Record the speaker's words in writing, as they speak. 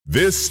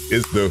This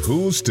is the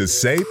Who's to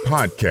Say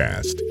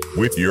podcast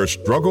with your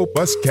struggle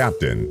bus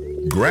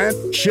captain,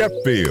 Grant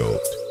Sheffield.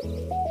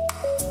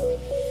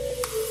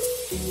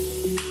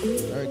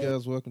 All right,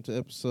 guys, welcome to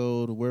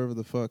episode wherever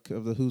the fuck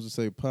of the Who's to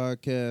Say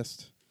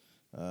podcast.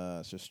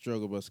 It's your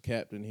struggle bus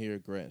captain here,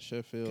 Grant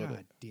Sheffield.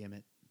 God damn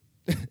it.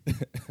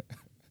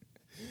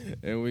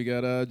 And we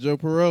got Joe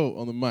Perot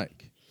on the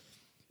mic.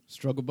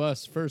 Struggle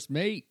bus, first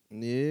mate.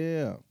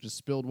 Yeah. Just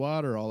spilled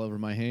water all over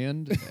my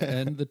hand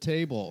and the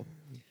table.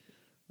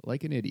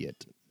 Like an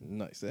idiot.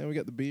 Nice. And we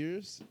got the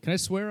beers. Can I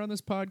swear on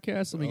this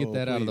podcast? Let me Oh, get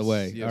that out of the please.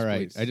 way. Yes, all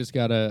right. please. I just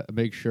got to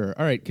make sure.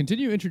 All right.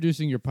 Continue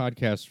introducing your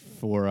podcast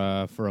for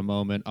a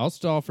moment. I'll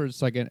stall for a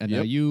second, and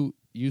now Yep.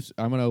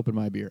 I'm going to open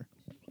my beer.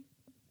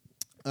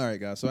 All right,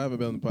 guys. So I haven't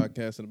been on the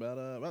podcast in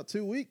about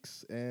 2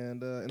 weeks.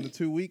 And in the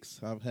 2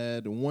 weeks, I've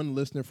had one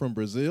listener from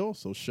Brazil.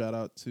 So shout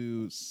out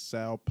to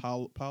Sao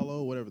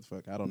Paulo, whatever the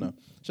fuck. I don't know.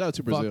 Shout out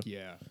to Brazil. Fuck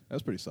yeah.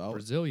 That's pretty solid.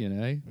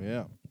 Brazilian, eh?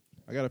 Yeah.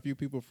 I got a few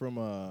people from,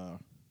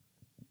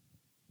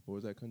 what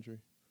was that country?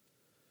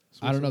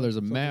 I don't know. There's a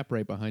Something? map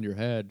right behind your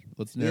head.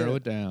 Let's narrow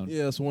it down.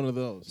 Yeah, it's one of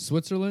those.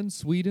 Switzerland,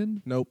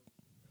 Sweden. Nope.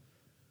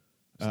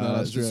 It's not Does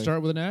it Australia.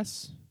 start with an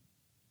S?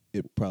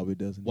 It probably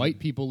doesn't. White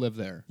people live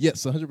there.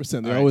 Yes, 100%.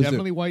 They All right, always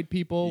definitely do. white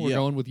people. We're Yeah.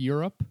 going with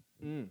Europe.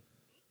 Mm.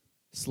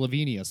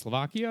 Slovenia,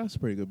 Slovakia. That's a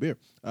pretty good beer.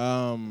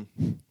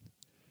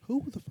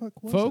 Who the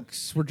fuck was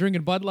Folks, we're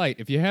drinking Bud Light.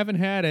 If you haven't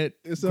had it,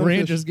 It's Grant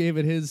unofficial. just gave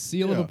it his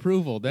seal of Yeah.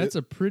 approval. That's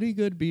a pretty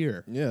good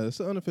beer. it? Yeah,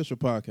 it's an unofficial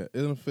podcast. It's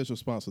an official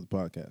sponsor of the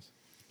podcast.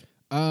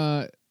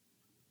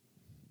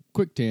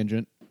 Quick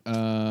tangent.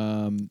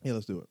 Yeah,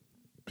 let's do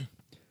it.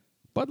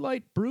 Bud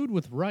Light brewed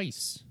with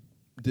rice.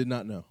 Did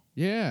not know.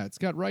 Yeah, it's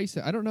got rice.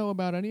 I don't know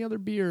about any other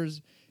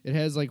beers. It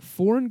has like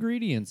 4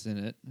 ingredients in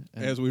it.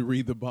 As we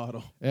read the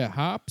bottle. Yeah,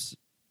 hops,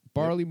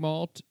 barley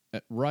malt,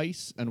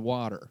 rice, and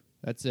water.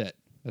 That's it.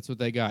 That's what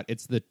they got.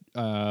 It's the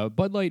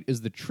Bud Light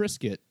is the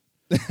Triscuit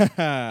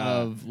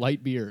of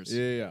light beers.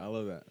 Yeah, I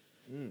love that.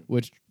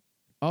 Which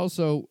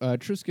also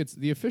Triscuit's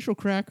the official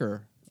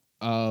cracker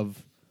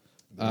of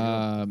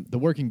the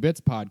Working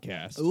Bits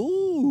podcast.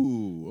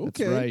 Ooh,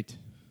 okay. That's right.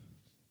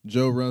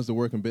 Joe runs the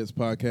Working Bits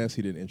podcast.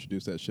 He didn't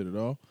introduce that shit at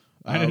all.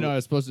 I didn't know I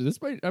was supposed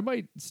to. I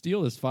might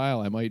steal this file.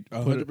 I might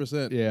put it-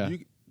 100%. Yeah.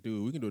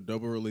 Dude, we can do a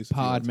double release. if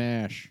you Pod want to.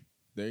 mash.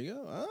 There you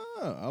go.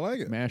 I like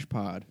it. Mash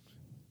pod.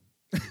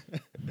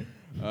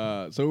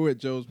 So we're at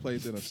Joe's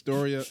place in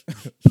Astoria.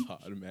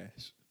 Pod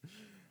mash.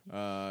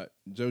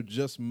 Joe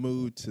just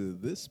moved to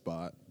this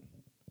spot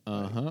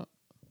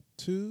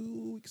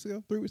 2 weeks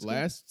ago, 3 weeks ago.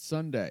 Last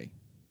Sunday.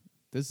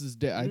 This is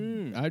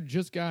I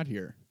just got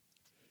here.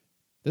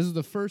 This is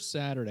the first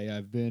Saturday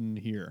I've been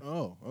here.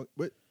 Oh,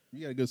 but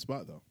you got a good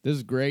spot though. This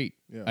is great.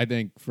 Yeah. I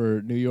think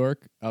for New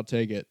York, I'll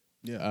take it.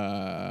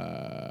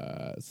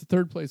 Yeah. It's the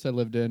third place I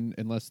lived in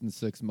less than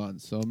 6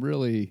 months. So I'm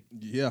really.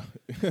 Yeah,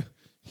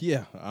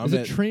 yeah. Is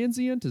it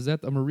transient?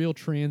 I'm a real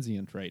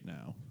transient right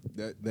now.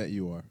 that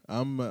you are.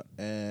 I'm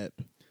at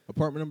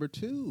apartment number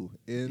 2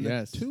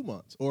 in 2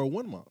 months or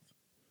 1 month.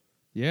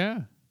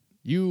 Yeah.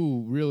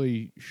 You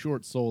really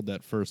short sold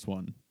that first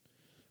one.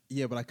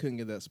 Yeah, but I couldn't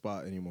get that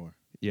spot anymore.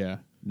 Yeah.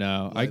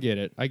 No, I get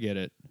it. And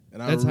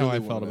That's I how really I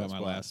felt wanted about that my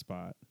spot. last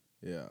spot.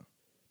 Yeah.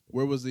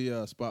 Where was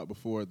the spot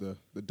before the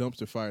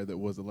dumpster fire that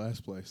was the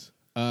last place?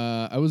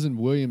 I was in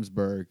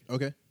Williamsburg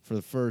Okay. for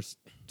the first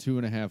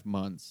 2.5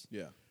 months,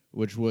 Yeah.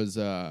 which was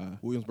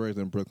Williamsburg is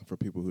in Brooklyn for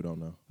people who don't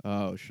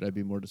know. should I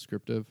be more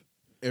descriptive?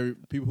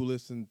 People who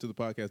listen to the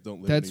podcast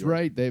don't live That's in New York.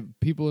 right. They have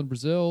people in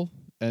Brazil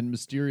and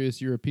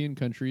mysterious European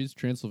countries,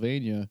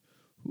 Transylvania.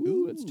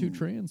 Ooh, it's too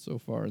trans so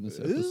far in this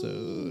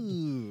episode.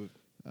 Ooh.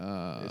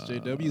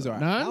 SJWs are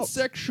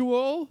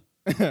non-sexual.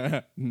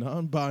 out.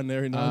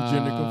 Non-binary,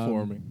 non-gender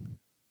conforming.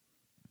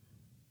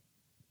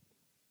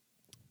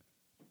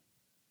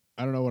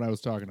 I don't know what I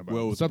was talking about.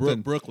 Well, it was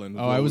something Brooklyn.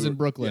 Oh, I was in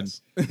Brooklyn,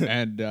 Yes.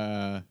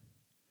 and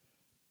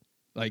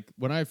like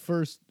when I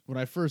first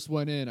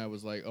went in, I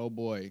was like, oh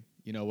boy,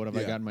 what have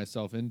I Yeah. gotten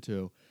myself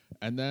into?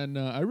 And then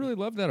I really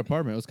loved that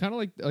apartment. It was kind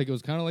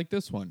of like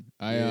this one.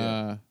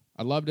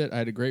 I loved it. I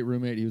had a great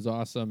roommate. He was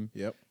awesome.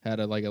 Yep. Had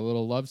a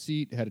little love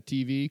seat. Had a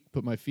TV.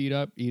 Put my feet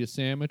up. Eat a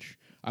sandwich.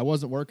 I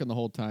wasn't working the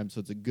whole time, so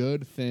it's a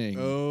good thing.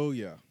 Oh,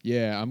 yeah.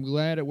 Yeah, I'm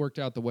glad it worked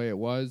out the way it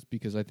was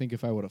because I think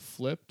if I would have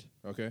flipped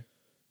Okay.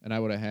 and I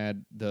would have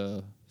had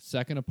the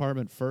second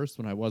apartment first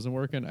when I wasn't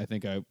working, I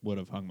think I would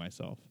have hung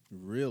myself.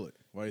 Really?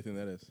 Why do you think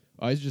that is?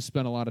 I just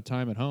spent a lot of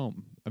time at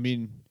home. I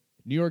mean,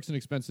 New York's an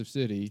expensive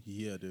city,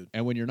 Yeah, dude.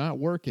 and when you're not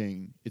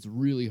working, it's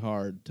really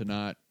hard to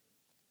not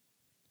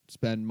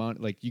spend money.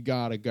 Like, you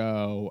got to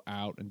go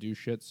out and do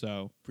shit,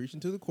 so.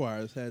 Preaching to the choir.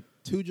 Has had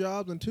 2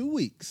 jobs in 2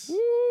 weeks.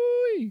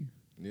 Woo-wee.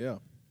 Yeah.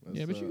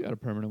 Yeah, but you got a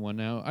permanent one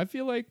now. I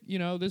feel like,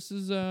 this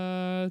is,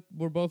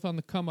 we're both on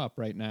the come up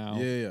right now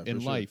Yeah, in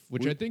for sure. life,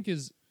 which I think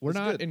is, we're It's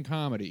not good. in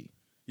comedy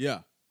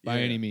Yeah. by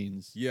Yeah. any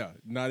means. Yeah,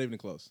 not even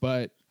close.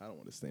 But I don't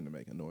want this thing to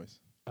make a noise.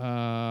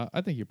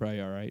 I think you're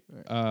probably all right.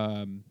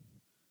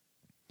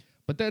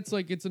 But that's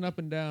like, it's an up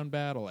and down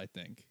battle, I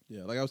think.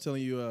 Yeah, like I was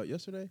telling you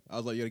yesterday, I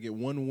was like, you got to get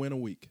 1 win a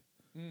week.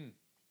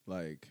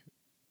 Like,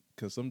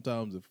 because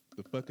sometimes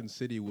the fucking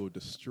city will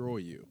destroy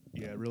you.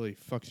 Yeah, it really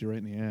fucks you right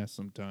in the ass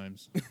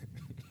sometimes.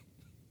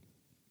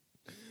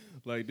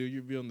 Like, dude,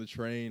 you be on the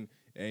train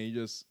and you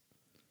just,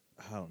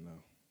 I don't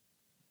know.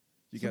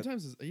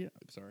 Sometimes,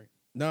 sorry.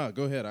 No,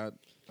 go ahead.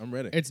 I'm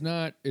ready. It's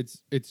not.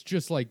 It's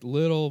just like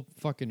little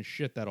fucking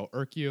shit that'll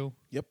irk you.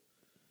 Yep.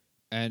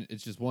 And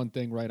it's just one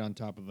thing right on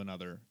top of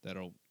another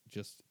that'll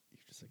just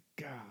you're just like,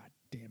 God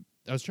damn.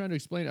 I was trying to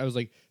explain. I was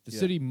like, the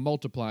city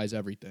multiplies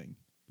everything.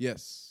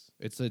 Yes.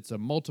 It's a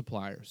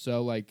multiplier.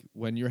 So like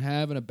when you're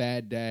having a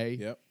bad day,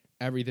 Yep.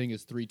 everything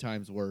is 3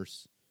 times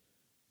worse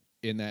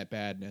in that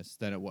badness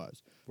than it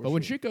was. For but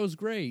when sure. shit goes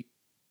great,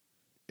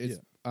 it's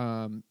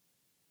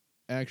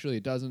actually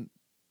it doesn't.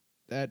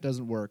 That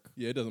doesn't work.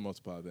 Yeah, it doesn't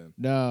multiply then.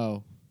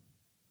 No,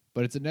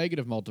 but it's a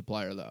negative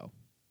multiplier though.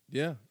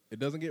 Yeah, it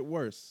doesn't get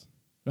worse.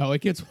 No,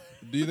 it gets.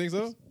 Do you think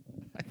so?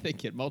 I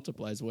think it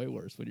multiplies way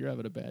worse when you're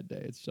having a bad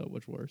day. It's so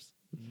much worse.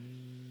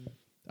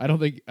 I don't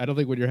think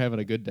when you're having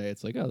a good day,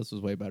 it's like, oh, this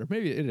was way better.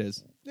 Maybe it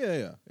is.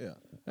 Yeah. I've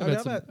I mean,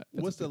 had some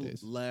what's the good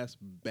days. last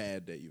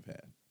bad day you've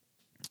had?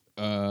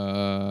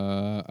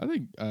 I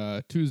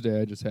think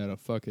Tuesday I just had a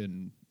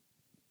fucking.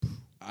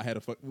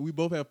 We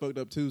both have fucked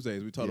up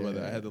Tuesdays. We talked about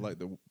that. I had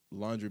the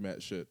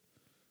laundromat shit.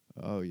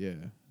 Oh yeah,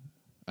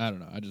 I don't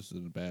know. I just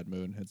was in a bad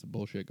mood and had some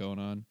bullshit going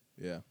on.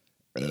 Yeah.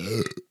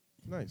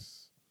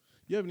 Nice.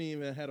 You haven't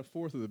even had a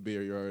fourth of the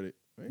beer. You're already.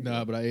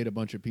 No, but I ate a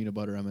bunch of peanut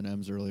butter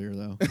M&Ms earlier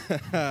though.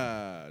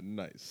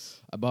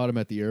 Nice. I bought them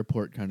at the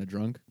airport, kind of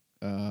drunk,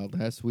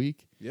 last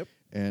week. Yep.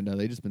 And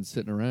they just been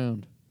sitting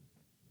around.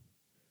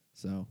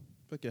 So.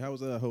 Fuck yeah. How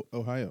was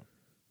Ohio?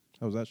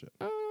 How was that shit?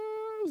 It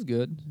was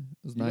good.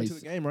 It was You nice. went to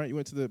the game, right? You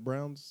went to the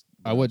Browns?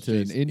 I went to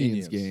an Jeez,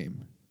 Indians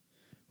game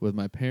with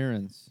my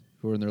parents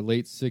who were in their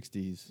late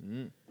 60s.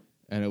 Mm.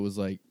 And it was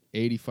like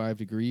 85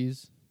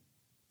 degrees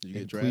Did you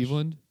in get trashed?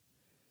 Cleveland.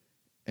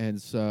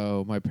 And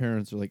so my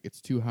parents were like, it's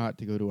too hot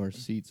to go to our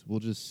seats. We'll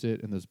just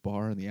sit in this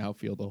bar in the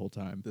outfield the whole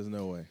time. There's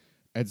no way.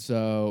 And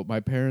so my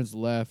parents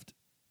left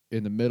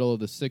in the middle of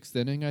the 6th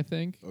inning, I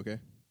think, Okay.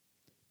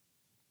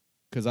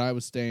 because I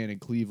was staying in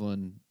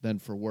Cleveland then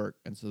for work.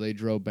 And so they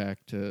drove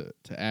back to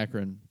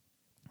Akron.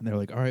 And they were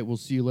like, all right, we'll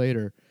see you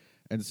later.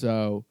 And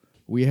so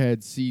we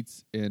had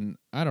seats in,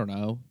 I don't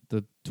know,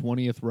 the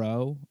 20th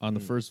row on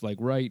the first, like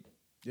right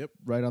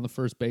on the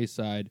first base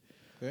side.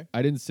 Okay.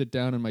 I didn't sit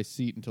down in my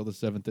seat until the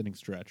 7th inning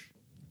stretch.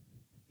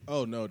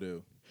 Oh, no,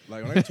 dude.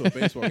 Like, when I get to a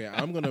baseball game,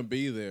 I'm going to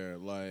be there,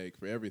 like,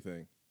 for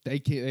everything.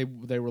 They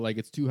were like,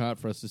 it's too hot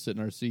for us to sit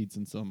in our seats.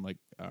 And so I'm like,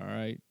 all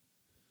right.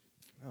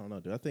 I don't know,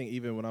 dude. I think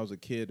even when I was a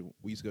kid,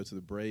 we used to go to the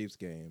Braves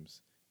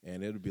games,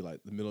 and it would be like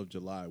the middle of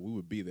July. We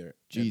would be there.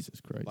 Jesus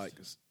Christ. Like,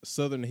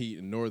 southern heat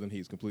and northern heat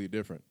is completely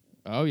different.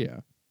 Oh, yeah.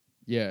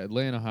 Yeah,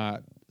 Atlanta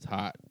hot. It's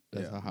hot.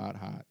 That's Yeah. a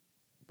hot.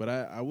 But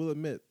I will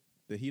admit,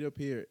 the heat up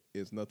here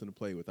is nothing to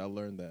play with. I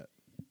learned that.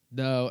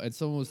 No, and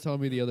someone was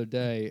telling me the other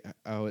day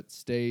how it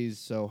stays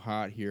so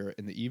hot here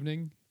in the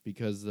evening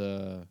because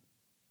the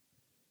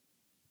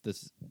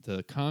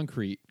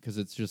concrete, because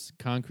it's just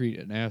concrete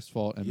and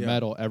asphalt and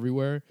metal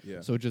everywhere. Yeah.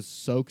 So it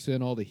just soaks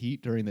in all the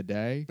heat during the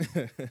day,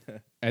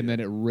 and then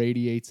it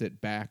radiates it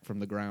back from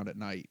the ground at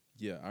night.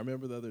 Yeah, I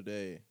remember the other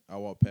day, I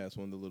walked past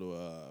one of the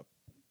little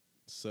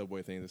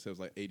subway things that says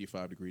like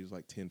 85 degrees,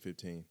 like 10,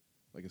 15.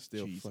 Like, it's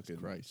still Jesus fucking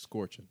Christ.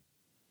 scorching.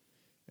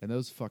 And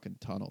those fucking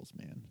tunnels,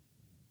 man.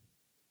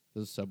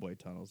 Those subway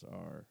tunnels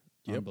are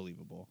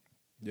unbelievable.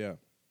 Yeah.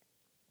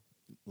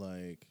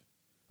 Like,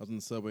 I was in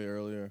the subway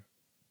earlier.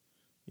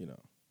 You know,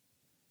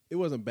 it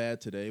wasn't bad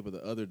today, but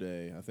the other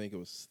day, I think it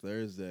was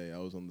Thursday, I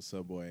was on the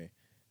subway,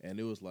 and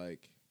it was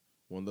like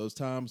one of those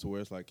times where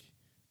it's like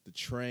the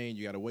train,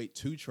 you got to wait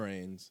 2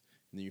 trains,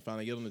 and then you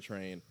finally get on the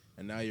train,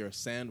 and now you're a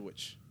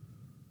sandwich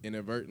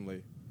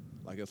inadvertently.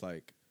 Like, it's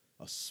like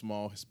a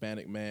small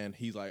Hispanic man,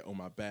 he's like on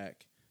my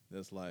back.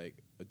 There's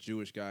like a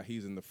Jewish guy,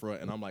 he's in the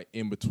front, and I'm like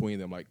in between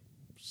them, like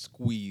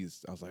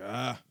squeezed. I was like,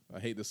 I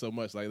hate this so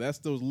much. Like, that's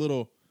those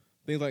little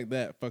things like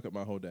that fuck up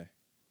my whole day.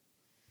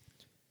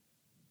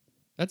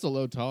 That's a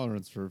low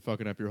tolerance for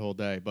fucking up your whole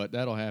day, but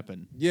that'll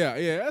happen. Yeah,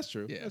 that's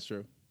true. Yeah. That's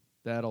true.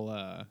 That'll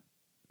God,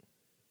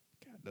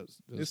 those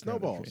It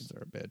snowballs. trains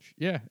are a bitch.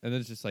 Yeah, and then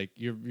it's just like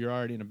you're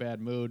already in a bad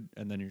mood,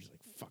 and then you're just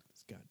like, fuck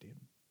this goddamn.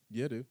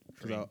 Yeah, dude.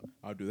 Train. Because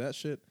I'll do that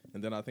shit,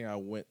 and then I think I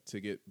went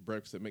to get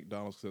breakfast at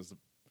McDonald's because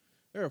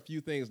there are a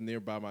few things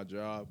nearby my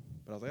job,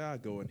 but I was like, I'll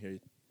go in here,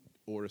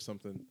 order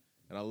something,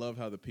 and I love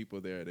how the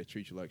people there, they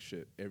treat you like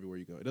shit everywhere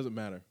you go. It doesn't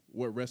matter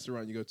what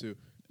restaurant you go to.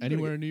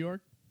 Anywhere in New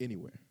York?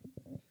 Anywhere.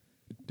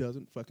 It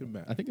doesn't fucking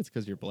matter. I think it's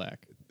because you're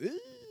black.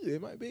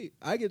 It might be.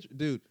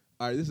 Dude,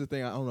 all right, this is the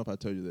thing. I don't know if I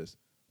told you this.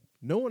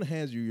 No one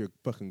hands you your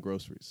fucking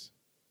groceries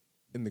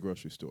in the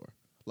grocery store.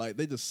 Like,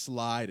 they just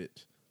slide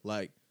it.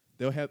 Like,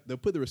 they'll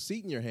put the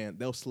receipt in your hand.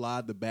 They'll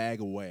slide the bag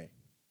away.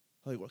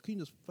 Like, why can't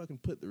you just fucking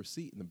put the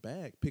receipt in the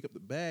bag? Pick up the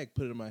bag,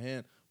 put it in my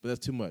hand. But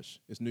that's too much.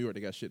 It's New York.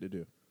 They got shit to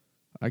do.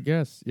 I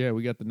guess. Yeah,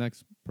 we got the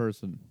next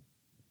person.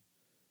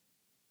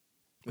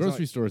 It's Grocery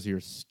like- stores here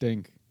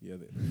stink. Yeah,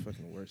 they're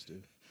fucking worst,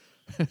 dude.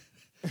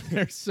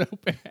 They're so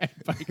bad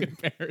by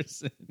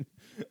comparison.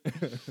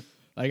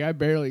 Like I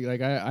barely,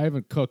 like I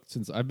haven't cooked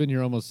since I've been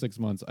here almost 6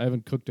 months. I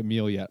haven't cooked a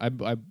meal yet.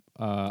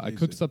 I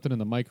cooked something in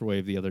the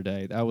microwave the other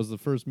day. That was the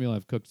first meal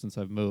I've cooked since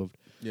I've moved.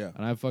 Yeah.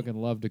 And I fucking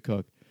love to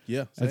cook.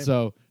 Yeah. Same. And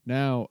so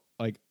now,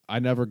 like, I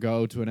never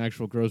go to an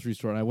actual grocery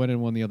store. And I went in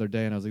one the other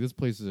day and I was like, this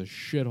place is a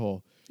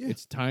shithole. Yeah.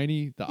 It's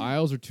tiny. The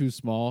aisles are too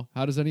small.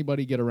 How does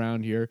anybody get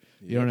around here?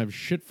 You don't have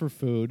shit for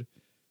food.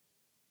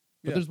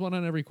 But there's one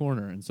on every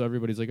corner. And so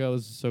everybody's like, oh,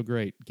 this is so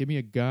great. Give me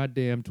a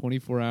goddamn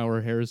 24-hour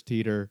Harris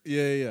Teeter.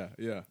 Yeah.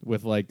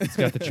 With, like, it's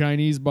got the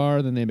Chinese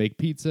bar. Then they make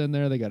pizza in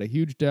there. They got a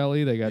huge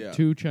deli. They got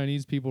 2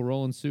 Chinese people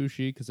rolling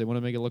sushi because they want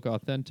to make it look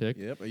authentic.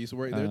 Yep. I used to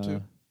work there,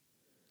 too.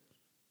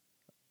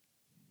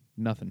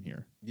 Nothing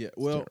here. Yeah. It's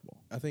well, terrible.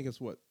 I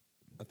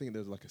think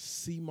there's like a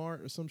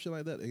C-Mart or some shit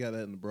like that. They got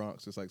that in the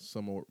Bronx. It's like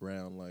somewhere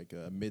around like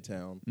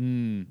Midtown.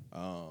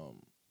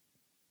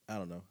 I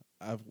don't know.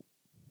 I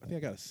think I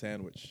got a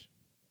sandwich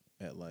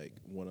at like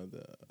one of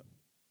the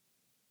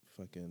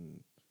fucking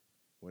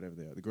whatever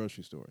they are, the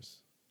grocery stores.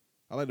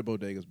 I like the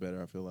bodegas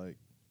better, I feel like,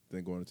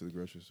 than going into the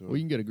grocery store. Well,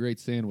 you can get a great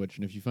sandwich,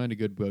 and if you find a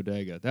good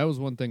bodega, that was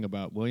one thing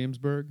about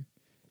Williamsburg.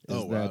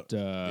 Wow.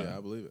 Yeah,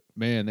 I believe it.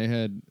 Man,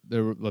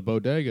 the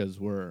bodegas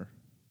were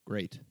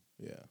great.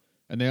 Yeah.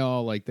 And they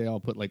all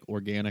put like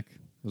organic.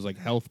 It was like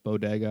health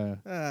bodega.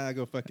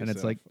 Go fuck yourself. And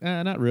it's like,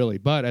 not really.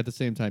 But at the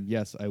same time,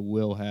 yes, I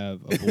will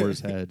have a boar's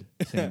head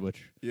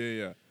sandwich.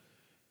 Yeah.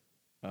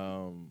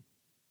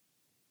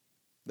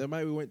 That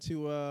mic we went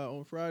to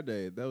on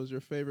Friday. That was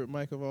your favorite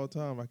mic of all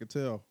time, I could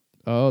tell.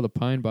 Oh, the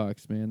Pine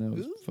Box, man. That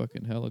was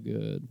fucking hella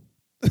good.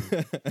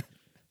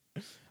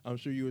 I'm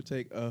sure you would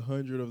take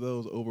 100 of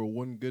those over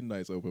one Good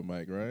Night's open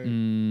mic, right?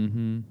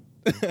 Mm-hmm.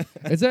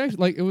 It's actually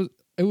like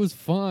it was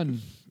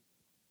fun.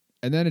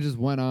 And then it just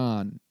went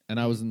on. And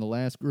I was in the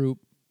last group.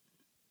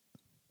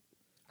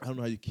 I don't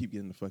know how you keep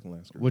getting the fucking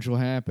last group. Which will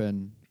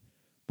happen.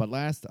 But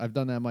I've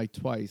done that mic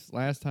twice.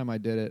 Last time I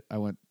did it, I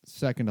went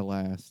second to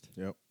last.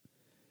 Yep.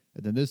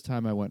 And then this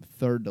time I went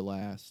third to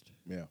last.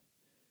 Yeah.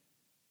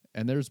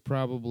 And there's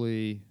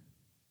probably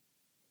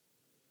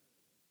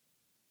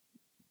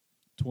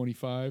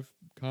 25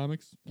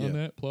 comics on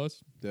that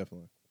plus.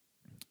 Definitely.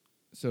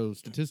 So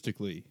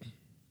statistically,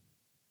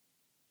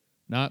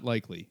 not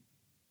likely.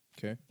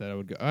 Okay. That I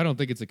would go. I don't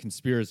think it's a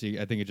conspiracy.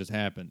 I think it just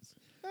happens.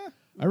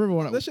 I remember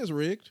when that's just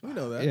rigged. We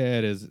know that. Yeah,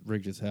 it is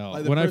rigged as hell.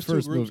 Like when I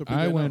first moved,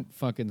 I went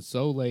fucking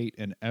so late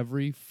in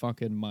every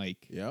fucking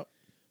mic. Yep.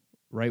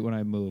 Right when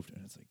I moved,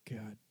 and it's like,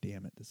 God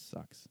damn it, this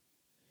sucks.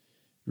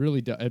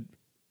 Really does.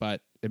 But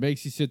it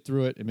makes you sit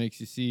through it. It makes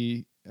you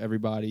see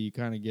everybody. You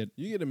kind of get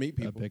to meet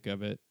people. A pick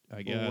of it.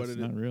 I guess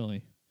not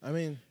really. I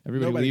mean,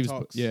 everybody nobody leaves.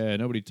 Talks. Yeah,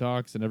 nobody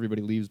talks, and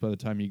everybody leaves by the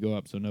time you go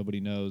up, so nobody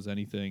knows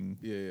anything.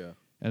 Yeah.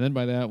 And then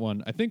by that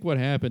one, I think what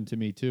happened to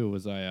me too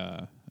was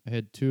I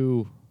had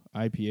 2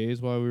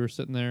 IPAs while we were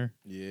sitting there.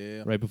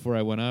 Yeah. Right before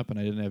I went up, and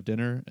I didn't have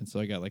dinner, and so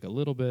I got like a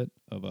little bit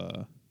of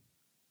a.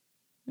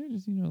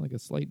 Just, like a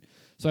slight.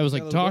 So I was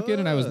like talking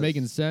and I was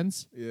making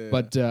sense,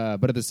 but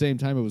at the same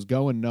time it was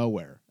going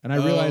nowhere. And I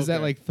realized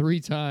that like 3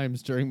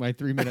 times during my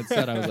 3-minute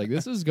set. I was like,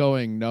 this is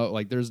going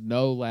there's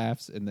no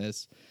laughs in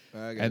this.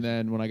 And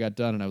then when I got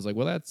done and I was like,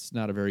 well, that's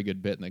not a very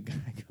good bit. And the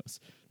guy goes,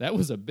 that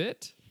was a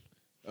bit?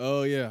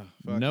 Oh yeah.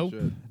 Nope,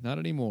 not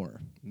anymore.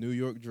 New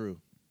York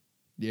Drew.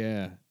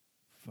 Yeah.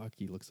 Fuck,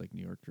 he looks like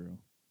New York Drew.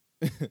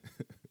 I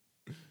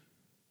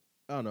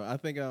don't know. I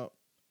think I'll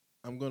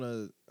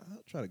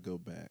try to go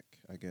back,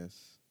 I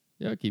guess.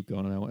 Yeah, I'll keep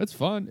going on that one. It's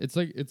fun. It's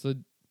like it's a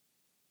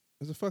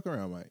fuck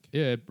around mic.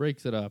 Yeah, it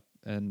breaks it up,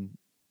 and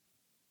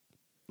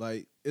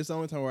like it's the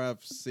only time where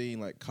I've seen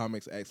like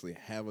comics actually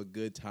have a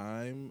good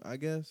time, I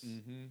guess.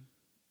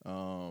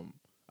 Mm-hmm.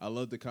 I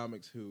love the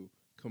comics who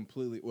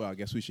completely. Well, I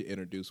guess we should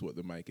introduce what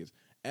the mic is.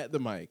 At the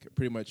mic,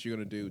 pretty much you're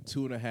gonna do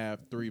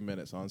 2.5, 3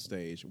 minutes on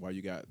stage while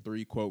you got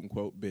 3 quote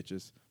unquote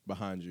bitches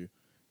behind you,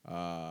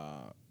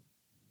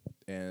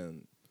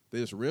 and they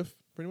just riff,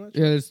 pretty much?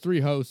 Yeah, there's 3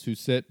 hosts who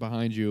sit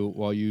behind you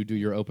while you do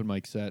your open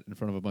mic set in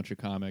front of a bunch of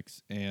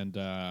comics, and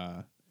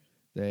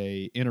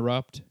they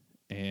interrupt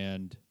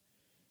and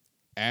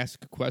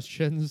ask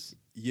questions.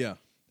 Yeah.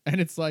 And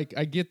it's like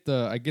I get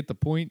the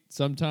point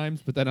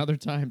sometimes, but then other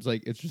times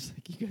like it's just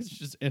like you guys are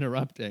just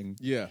interrupting.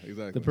 Yeah,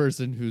 exactly. The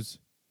person who's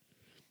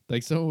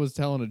like someone was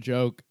telling a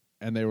joke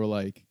and they were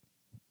like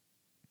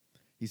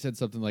he said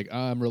something like,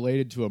 I'm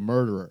related to a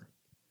murderer.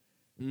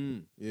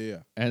 Yeah.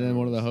 And then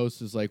one of the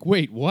hosts is like,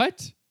 wait,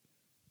 what?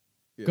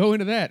 Yeah. Go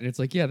into that. And it's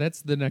like, yeah,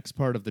 that's the next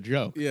part of the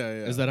joke. Yeah.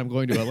 Is that I'm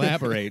going to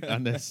elaborate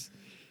on this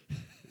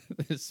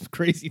this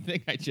crazy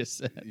thing I just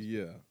said.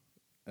 Yeah.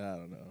 I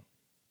don't know.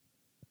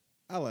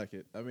 I like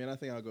it. I mean, I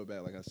think I'll go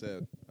back, like I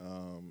said.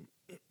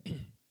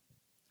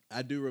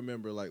 I do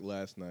remember, like,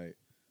 last night,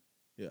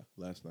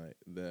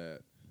 that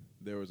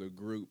there was a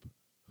group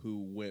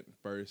who went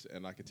first,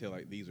 and I could tell,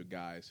 like, these are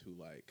guys who,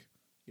 like,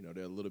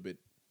 they're a little bit,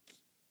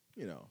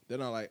 they're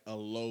not, like, a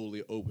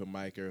lowly open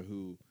micer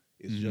who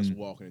is just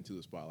walking into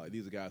the spotlight.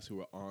 These are guys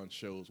who are on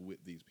shows with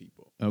these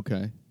people.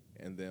 Okay.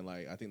 And then,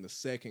 like, I think the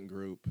second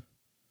group,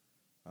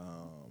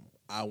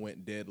 I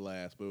went dead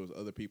last, but it was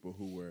other people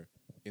who were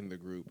in the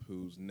group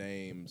whose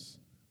names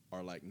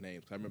are like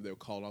names. I remember they were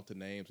calling off the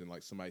names, and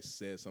like somebody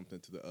said something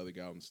to the other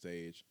guy on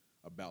stage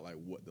about like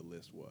what the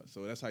list was.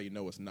 So that's how you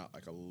know it's not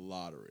like a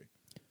lottery.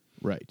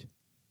 Right.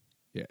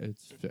 Yeah,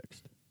 it's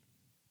fixed.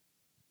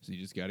 So you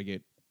just got to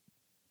get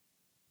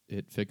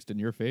it fixed in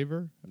your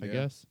favor, I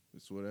guess.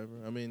 It's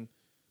whatever. I mean,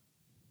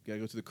 gotta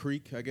go to the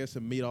creek, I guess,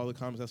 and meet all the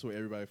comics. That's where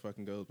everybody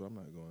fucking goes, but I'm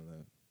not going to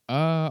that.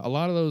 A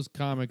lot of those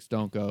comics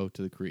don't go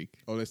to the creek.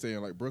 Oh, they stay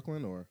in like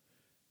Brooklyn, or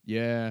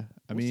Yeah,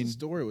 I what's mean, the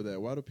story with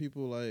that? Why do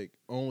people like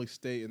only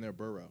stay in their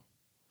borough?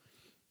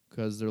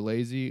 because they're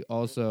lazy.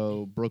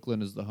 Also,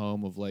 Brooklyn is the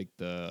home of like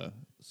the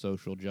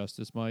social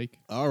justice mic.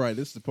 All right,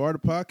 this is the part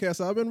of the podcast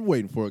I've been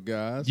waiting for,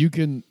 guys. You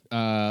can.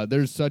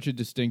 There's such a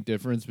distinct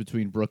difference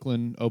between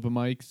Brooklyn open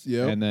mics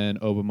and then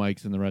open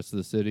mics in the rest of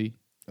the city.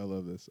 I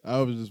love this.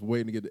 I was just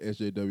waiting to get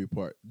the SJW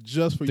part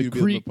just for The you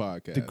to creek, be on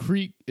the podcast. The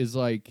creek is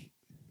like.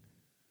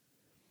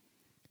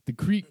 The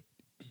creek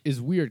is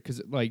weird because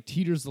it like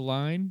teeters the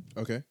line,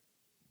 Okay.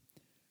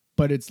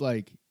 but it's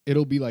like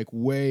it'll be like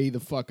way the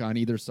fuck on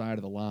either side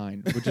of the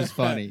line, which is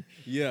funny.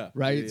 Yeah.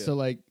 Right? Yeah. So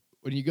like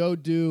when you go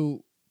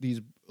do these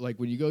like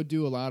when you go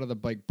do a lot of the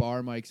like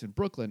bar mics in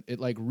Brooklyn, it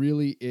like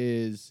really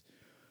is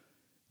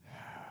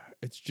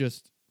it's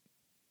just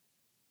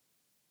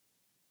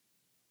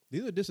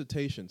These are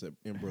dissertations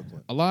in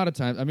Brooklyn. a lot of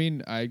times. I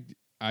mean, I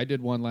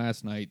did one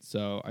last night,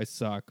 so I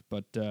suck,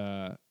 but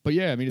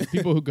yeah, I mean, it's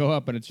people who go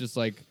up and it's just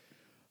like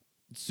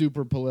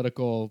super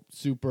political,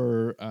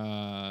 super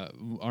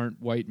aren't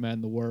white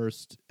men the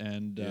worst,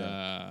 and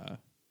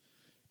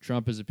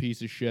Trump is a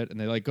piece of shit, and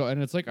they like go,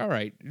 and it's like, all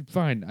right,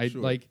 fine, I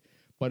Sure. like,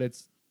 but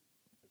it's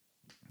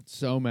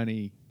so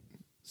many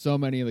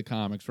of the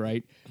comics,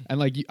 right? And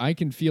like I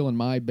can feel in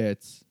my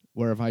bits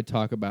where if I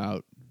talk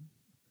about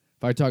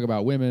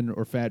women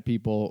or fat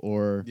people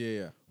or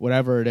Yeah.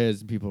 whatever it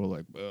is, and people are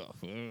like, ugh,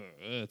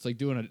 it's like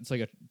it's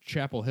like a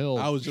Chapel Hill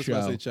I was just show.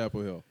 going to say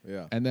Chapel Hill.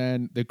 Yeah. And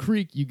then the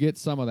Creek, you get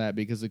some of that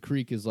because the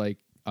Creek is like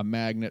a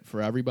magnet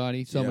for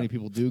everybody. So many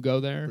people do go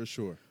there. For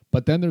sure.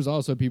 But then there's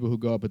also people who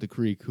go up at the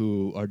Creek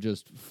who are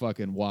just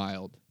fucking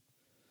wild.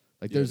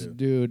 Like there's a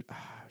dude,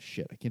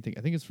 shit, I can't think.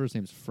 I think his first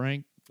name's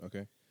Frank.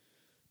 Okay.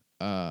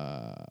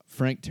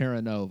 Frank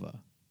Terranova.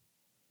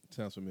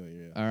 Sounds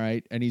familiar, yeah. All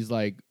right. And he's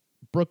like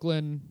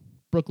Brooklyn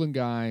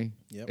guy,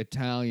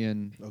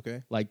 Italian,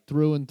 Okay. like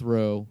through and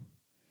through.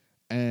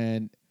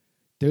 And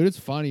dude, it's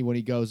funny when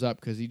he goes up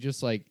because he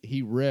just like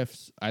he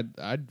riffs.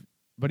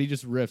 But he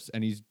just riffs,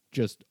 and he's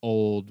just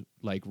old,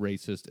 like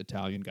racist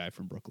Italian guy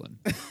from Brooklyn.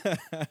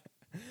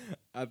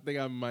 I think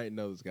I might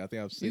know this guy. I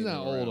think I've seen He's him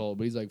not around. old,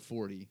 but he's like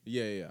 40.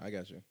 Yeah, I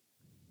got you.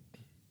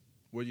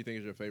 What do you think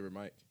is your favorite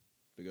mic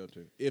to go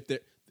to?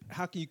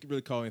 How can you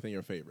really call anything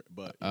your favorite?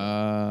 But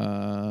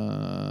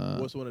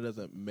what's one that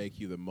doesn't make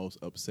you the most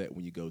upset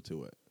when you go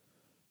to it?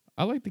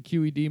 I like the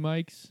QED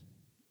mics.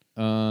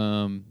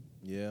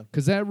 Yeah.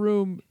 Because that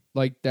room,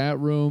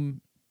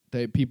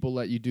 that people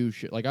let you do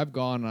shit. Like I've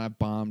gone and I've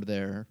bombed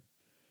there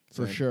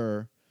for Same.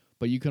 sure.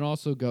 But you can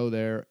also go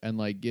there and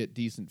like get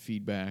decent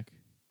feedback.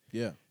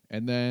 Yeah.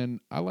 And then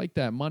I like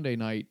that Monday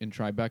night in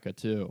Tribeca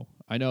too.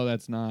 I know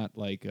that's not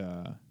like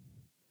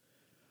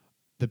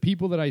the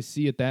people that I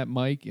see at that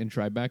mic in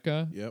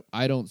Tribeca. Yep.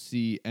 I don't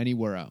see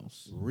anywhere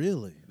else.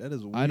 Really? That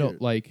is weird. I don't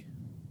like.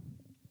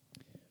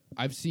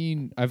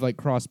 I've like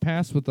crossed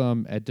paths with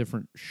them at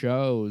different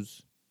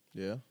shows.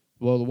 Yeah.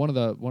 Well, one of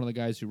the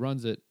guys who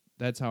runs it,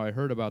 that's how I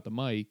heard about the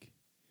mic.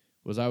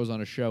 Was I was on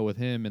a show with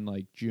him in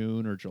like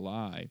June or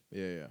July.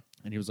 Yeah.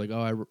 And he was like,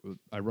 "Oh,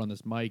 I run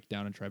this mic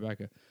down in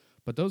Tribeca."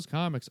 But those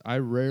comics I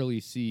rarely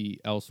see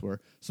elsewhere.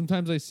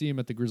 Sometimes I see them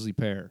at the Grizzly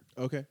Pear.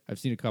 Okay. I've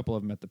seen a couple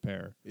of them at the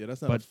Pear. Yeah,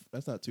 that's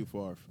not too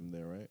far from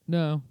there, right?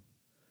 No.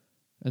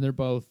 And they're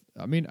both,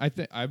 I mean,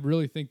 I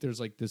really think there's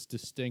like this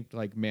distinct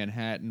like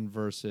Manhattan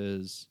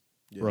versus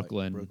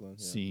Brooklyn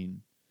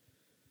scene.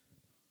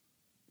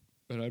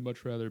 But I'd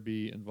much rather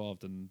be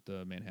involved in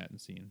the Manhattan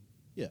scene.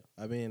 Yeah,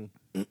 I mean,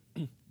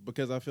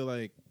 because I feel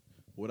like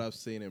what I've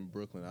seen in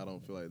Brooklyn, I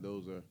don't feel like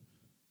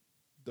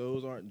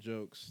those aren't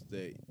jokes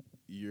that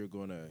you're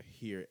gonna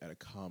hear at a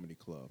comedy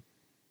club.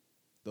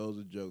 Those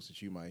are jokes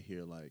that you might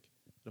hear like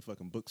at a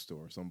fucking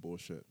bookstore or some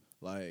bullshit.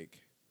 Like,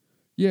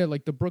 yeah,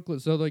 like the Brooklyn.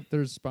 So like,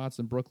 there's spots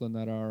in Brooklyn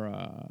that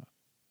are,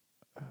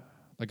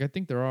 like I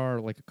think there are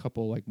like a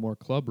couple like more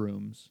club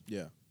rooms.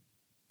 yeah,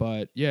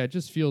 But yeah, it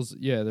just feels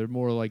they're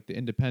more like the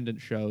independent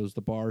shows,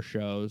 the bar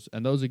shows,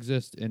 and those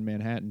exist in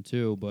Manhattan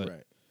too. But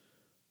right.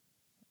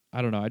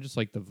 I don't know. I just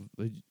like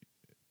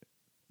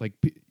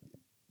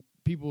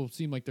people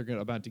seem like they're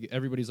about to get.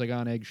 Everybody's like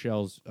on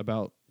eggshells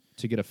about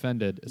to get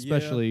offended,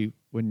 especially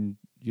when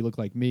you look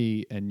like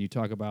me and you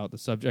talk about the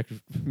subject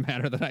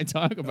matter that I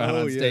talk about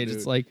on stage. Dude.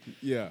 It's like,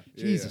 Yeah,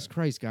 Jesus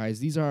Christ, guys,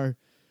 these are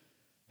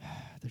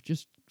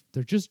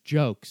they're just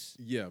jokes.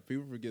 Yeah,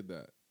 people forget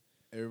that.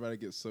 Everybody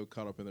gets so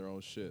caught up in their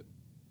own shit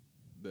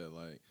that,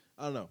 like,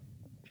 I don't know.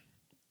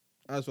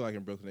 I just feel like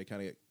in Brooklyn they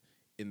kind of get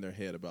in their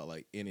head about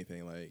like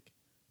anything. Like,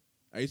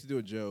 I used to do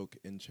a joke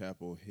in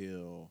Chapel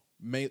Hill,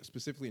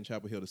 specifically in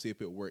Chapel Hill, to see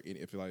if it worked.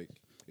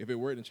 If it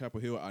worked in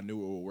Chapel Hill, I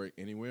knew it would work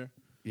anywhere.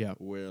 Yeah.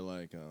 Where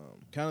like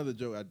kind of the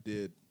joke I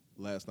did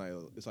last night,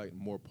 it's like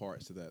more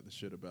parts to that. The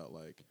shit about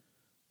like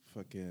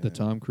fucking The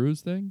Tom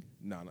Cruise thing?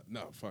 No,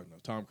 fuck no.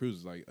 Tom Cruise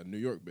is like a New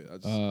York bit. I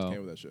just came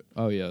with that shit.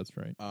 Oh yeah, that's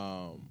right.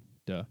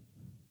 Duh.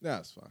 Yeah,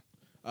 it's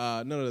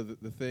fine. No,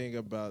 the thing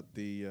about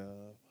the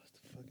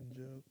what's the fucking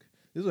joke?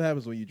 This is what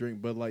happens when you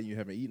drink Bud Light and you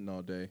haven't eaten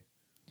all day.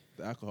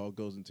 The alcohol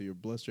goes into your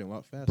bloodstream a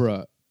lot faster.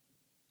 Bruh,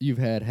 you've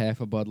had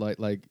half a Bud Light.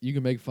 Like, you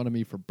can make fun of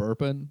me for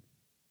burping,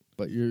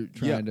 but you're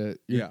trying to...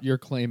 You're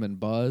claiming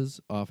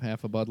buzz off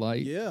half a Bud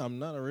Light? Yeah, I'm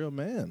not a real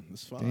man.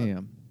 It's fine.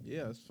 Damn.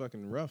 Yeah, it's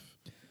fucking rough.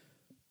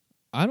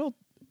 I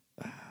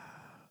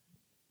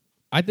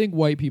think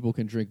white people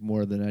can drink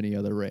more than any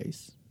other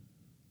race.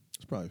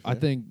 It's probably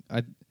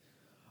fair.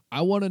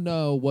 I want to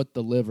know what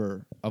the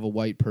liver of a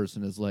white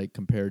person is like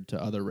compared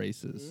to other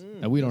races.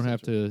 And we don't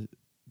have to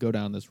go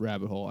down this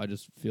rabbit hole. I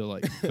just felt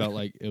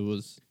like it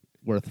was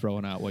worth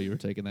throwing out while you were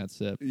taking that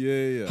sip.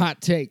 Yeah.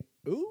 Hot take.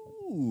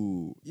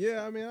 Ooh.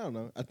 Yeah, I mean, I don't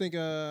know. I think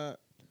I've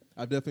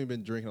definitely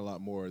been drinking a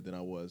lot more than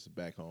I was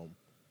back home.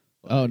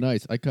 Like, oh,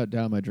 nice. I cut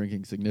down my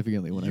drinking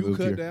significantly when I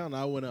moved here. You cut down,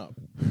 I went up.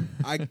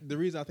 The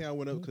reason I think I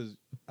went up because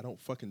I don't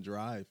fucking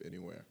drive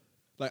anywhere.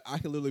 Like, I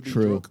could literally be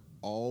drunk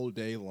all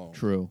day long.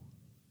 True.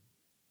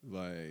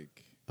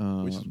 Like,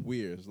 which is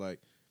weird. It's like,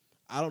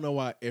 I don't know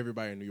why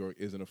everybody in New York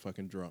isn't a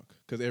fucking drunk.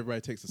 Because everybody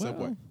takes the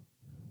subway.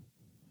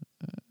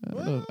 I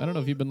don't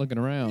know if you've been looking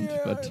around. Yeah,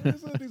 but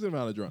there's a decent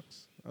amount of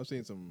drunks. I've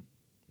seen some,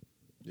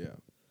 yeah.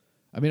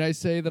 I mean, I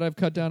say that I've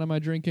cut down on my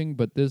drinking,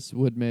 but this is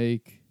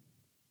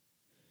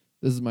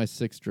my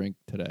 6th drink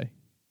today.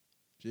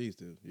 Jeez,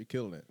 dude. You're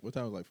killing it. What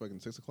time was it, like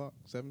fucking 6 o'clock?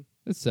 7?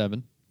 It's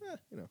 7.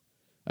 You know.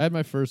 I had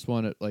my first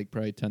one at like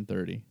probably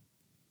 10:30.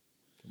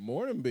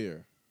 Morning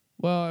beer.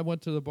 Well, I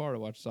went to the bar to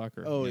watch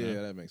soccer. Oh,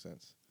 yeah, that makes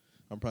sense.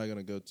 I'm probably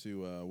going to go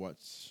to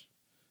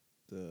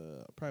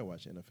I'll probably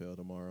watch NFL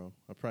tomorrow.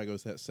 I'll probably go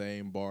to that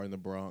same bar in the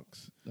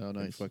Bronx. Oh,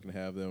 nice. And fucking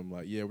have them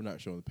like, yeah, we're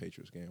not showing the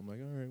Patriots game. I'm like,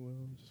 all right, well,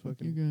 just Fuck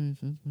fucking. you guys,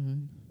 that's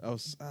fine. I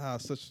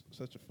was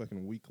such a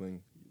fucking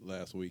weakling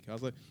last week. I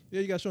was like, yeah,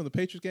 you guys showing the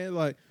Patriots game?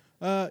 Like,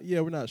 yeah,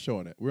 we're not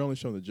showing it. We're only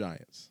showing the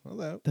Giants. I was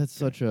like, that's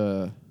such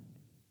a.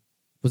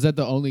 Was that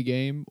the only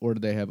game, or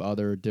did they have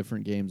other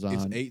different games on?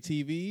 It's 8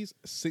 TVs.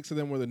 6 of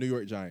them were the New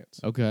York Giants.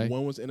 Okay.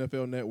 One was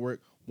NFL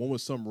Network. One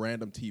was some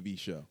random TV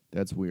show.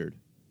 That's weird.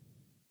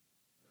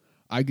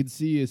 I could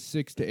see a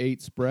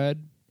 6-8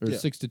 spread or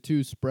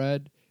 6-2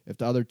 spread if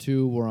the other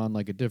two were on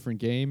like a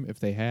different game if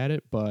they had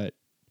it, but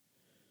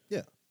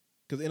yeah,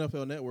 because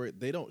NFL Network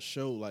they don't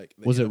show like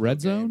the was NFL it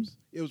Red games. Zone?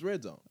 It was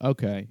Red Zone.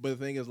 Okay, but the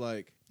thing is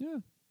like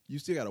you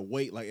still gotta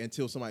wait like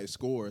until somebody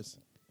scores.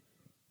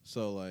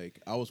 So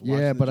like I was watching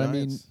the Giants. I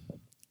mean,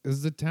 this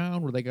is a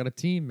town where they got a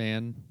team,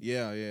 man.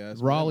 Yeah.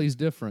 That's Raleigh's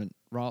different.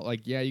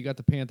 You got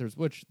the Panthers,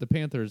 which the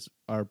Panthers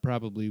are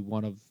probably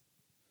one of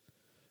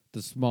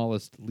the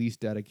smallest,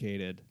 least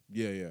dedicated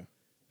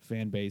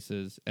fan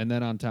bases. And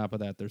then on top of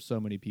that, there's so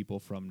many people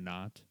from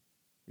not.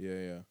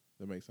 Yeah.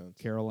 That makes sense.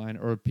 Carolina,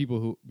 or people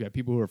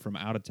who are from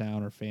out of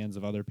town or fans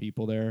of other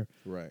people there.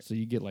 Right. So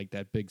you get like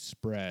that big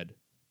spread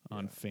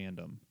on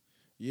fandom.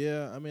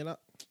 Yeah, I mean,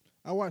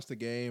 I watched the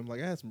game.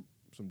 Like I had some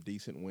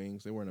decent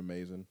wings. They weren't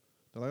amazing.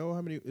 They're like, oh,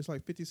 how many? It's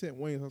like 50-cent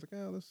wings. I was like,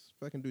 oh, let's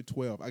fucking do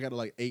 12. I got to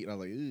like 8, and I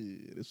was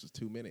like, this is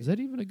too many. Is that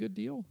even a good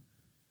deal?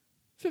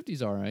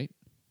 50's all right.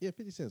 Yeah,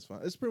 50 cents fine.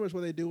 It's pretty much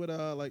what they do with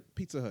like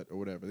Pizza Hut or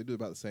whatever. They do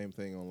about the same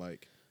thing on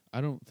like.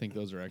 I don't think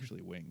those are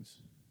actually wings.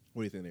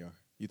 What do you think they are?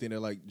 You think they're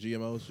like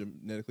GMOs,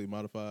 genetically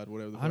modified,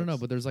 whatever? I don't know,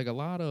 but there's like a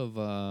lot of.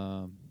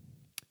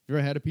 You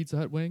ever had a Pizza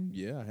Hut wing?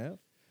 Yeah, I have.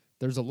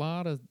 There's a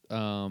lot of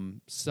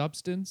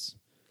substance.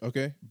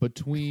 Okay.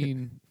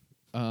 Between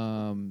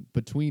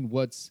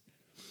what's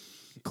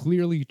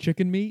clearly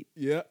chicken meat.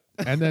 Yeah.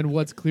 And then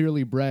what's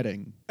clearly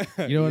breading.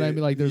 You know what I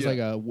mean? Like there's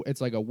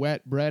it's like a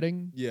wet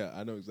breading. Yeah,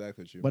 I know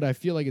exactly what you mean. But I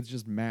feel like it's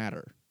just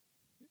matter.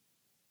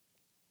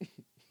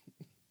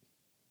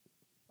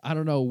 I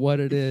don't know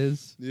what it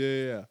is.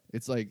 Yeah.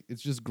 It's like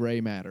it's just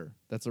gray matter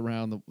that's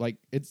around the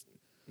it's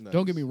nice.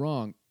 Don't get me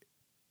wrong.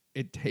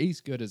 It tastes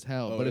good as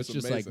hell, but it's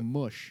just amazing. like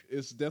mush.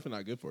 It's definitely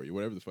not good for you,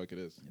 whatever the fuck it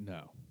is.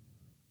 No.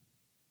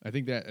 I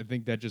think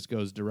that just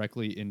goes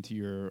directly into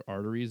your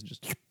arteries and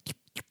just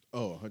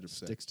 100%.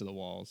 Sticks to the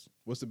walls.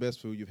 What's the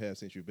best food you've had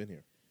since you've been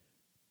here?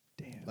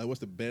 Damn. Like, what's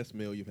the best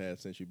meal you've had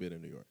since you've been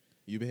in New York?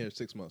 You've been here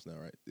 6 months now,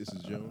 right? This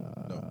is June?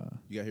 No.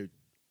 You got here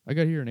I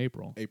got here in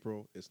April.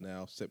 It's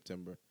now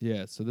September.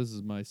 Yeah, so this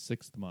is my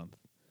 6th month.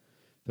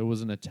 There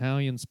was an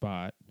Italian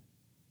spot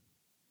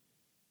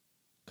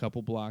a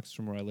couple blocks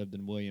from where I lived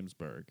in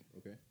Williamsburg.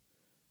 Okay.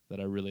 That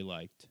I really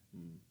liked.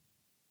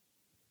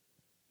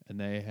 And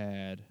they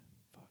had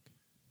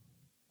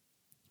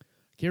I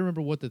can't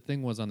remember what the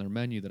thing was on their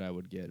menu that I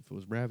would get. If it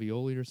was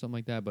ravioli or something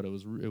like that, but it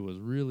was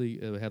really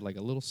it had like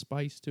a little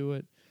spice to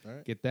it. All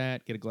right. Get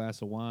that, get a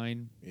glass of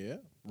wine. Yeah.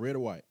 Red or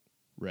white?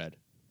 Red.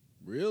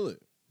 Really?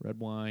 Red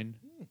wine.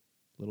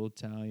 Little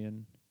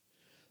Italian.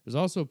 There's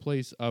also a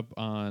place up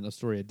on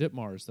Astoria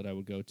Ditmars that I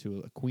would go to,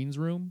 a Queen's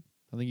Room.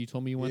 I think you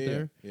told me you went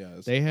there. Yeah.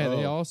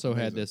 They also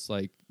had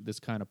amazing. this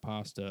kind of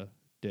pasta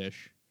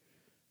dish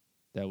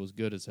that was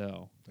good as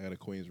hell. I got a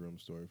Queen's Room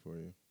story for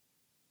you.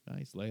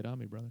 Nice, lay it on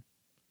me, brother.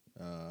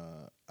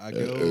 I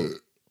go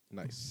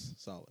nice,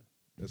 solid.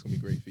 That's gonna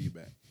be great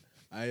feedback.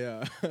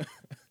 I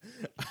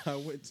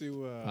went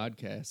to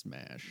Podcast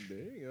mash. There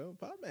you go,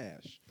 Pod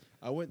Mash.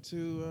 I went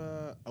to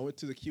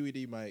the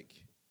QED mic.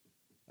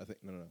 I think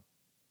no.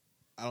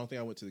 I don't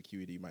think I went to the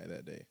QED mic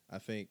that day. I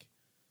think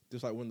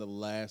just like one of the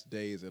last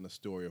days in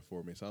Astoria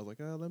for me. So I was like,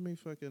 let me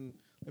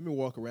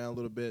walk around a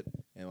little bit,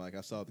 and like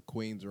I saw the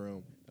Queen's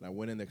Room, and I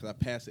went in there because I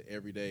pass it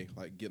every day,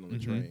 like getting on the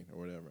train or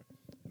whatever.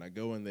 And I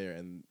go in there,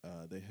 and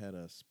they had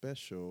a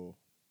special.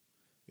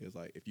 It was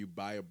like if you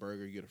buy a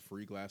burger, you get a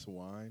free glass of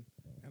wine,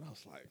 and I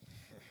was like,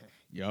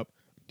 Yep.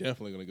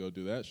 definitely gonna go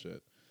do that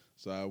shit.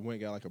 So I went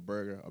and got like a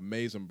burger,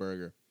 amazing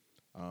burger.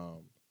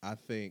 I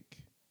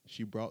think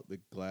she brought the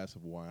glass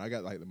of wine. I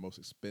got like the most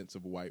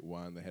expensive white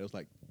wine they had. It was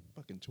like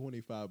fucking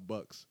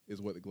 $25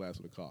 is what the glass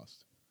would have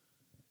cost.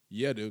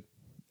 Yeah, dude.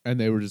 And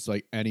they were just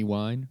like, any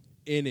wine?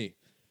 Any.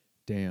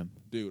 Damn.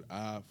 Dude,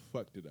 I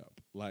fucked it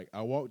up. Like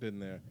I walked in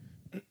there,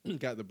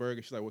 got the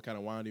burger. She's like, what kind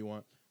of wine do you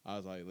want? I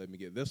was like, let me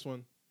get this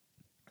one.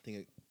 I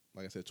think,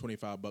 like I said,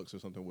 $25 or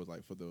something was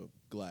like for the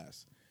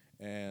glass.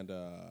 And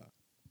I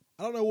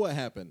don't know what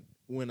happened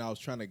when I was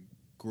trying to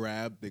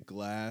grab the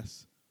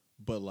glass,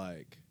 but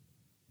like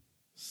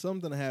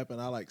something happened.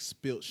 I like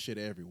spilt shit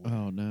everywhere.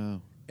 Oh,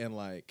 no. And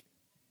like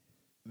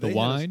The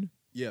wine?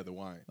 Yeah, the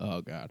wine.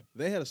 Oh, God.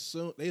 They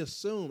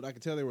assumed, I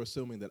could tell they were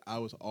assuming that I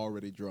was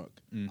already drunk.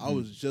 Mm-hmm. I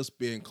was just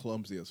being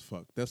clumsy as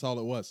fuck. That's all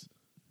it was.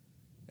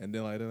 And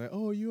then like they're like,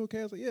 "Oh, are you okay?"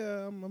 I was like,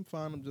 "Yeah, I'm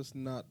fine. I'm just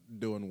not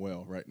doing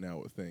well right now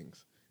with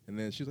things." And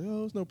then she's like,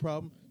 "Oh, it's no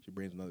problem." She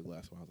brings another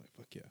glass of wine. I was like,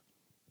 "Fuck yeah."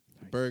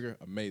 Nice. Burger,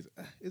 amazing.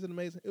 Is it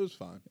amazing? It was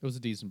fine. It was a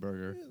decent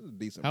burger. It was a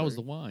decent How burger. was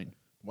the wine?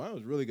 Wine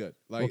was really good.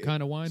 Like, What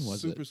kind of wine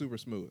was super, it? super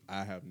smooth.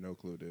 I have no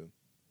clue, dude.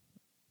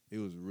 It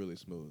was really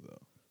smooth,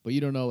 though. But you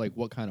don't know, like,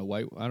 what kind of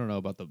white... I don't know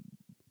about the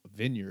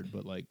vineyard,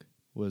 but, like,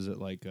 was it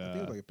like... I think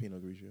it was like a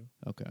Pinot Grigio.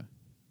 Okay.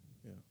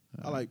 Yeah.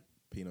 I like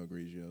Pinot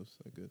Grigios.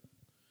 They're good.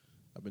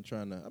 I've been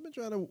trying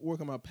to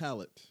work on my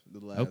palate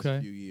the last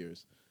few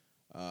years.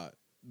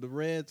 The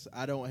reds,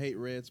 I don't hate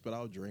reds, but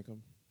I'll drink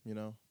them, you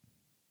know?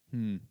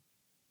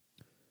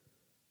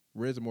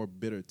 Reds are more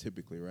bitter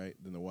typically, right,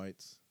 than the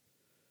whites?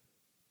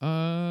 They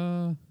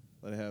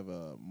have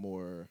a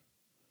more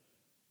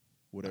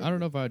whatever. I don't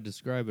know if I would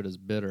describe it as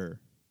bitter.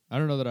 I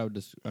don't know that I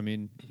would I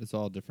mean, it's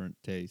all different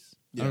tastes.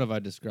 Yeah. I don't know if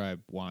I'd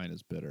describe wine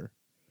as bitter,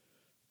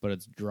 but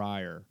it's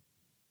drier.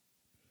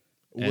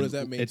 What And does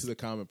that mean to the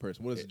common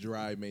person? What does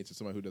dry mean to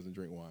somebody who doesn't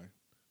drink wine?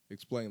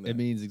 Explain that. It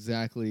means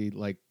exactly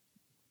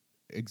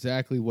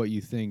what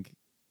you think,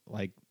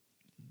 like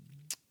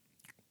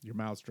your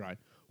mouth's dry.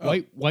 Oh,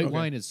 White okay.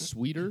 wine is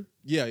sweeter.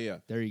 Yeah.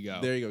 There you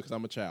go. There you go, because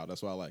I'm a child.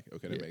 That's why I like it.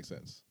 Okay, that Yeah. makes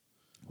sense.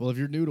 Well, if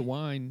you're new to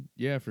wine,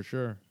 yeah, for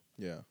sure.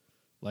 Yeah.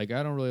 Like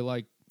I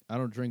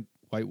don't drink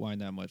white wine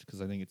that much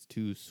because I think it's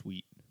too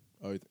sweet.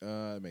 Oh,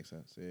 it makes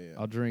sense. Yeah.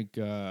 I'll drink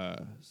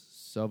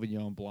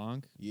Sauvignon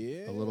Blanc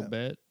Yeah. a little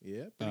bit.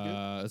 Yeah, pretty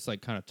good. It's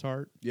like kind of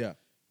tart, Yeah.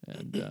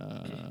 and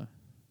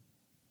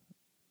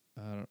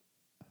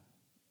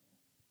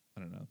I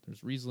don't know.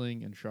 There's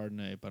Riesling and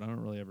Chardonnay, but I don't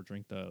really ever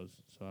drink those,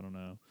 so I don't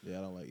know. Yeah,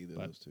 I don't like either of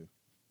those two.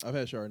 I've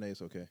had Chardonnay,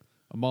 it's okay.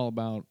 I'm all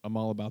about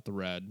the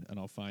red, and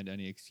I'll find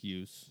any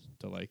excuse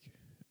to like.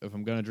 If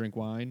I'm gonna drink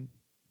wine,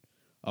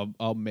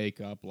 I'll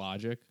make up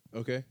logic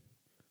Okay.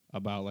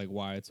 about like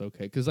why it's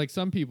okay. Because like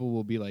some people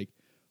will be like,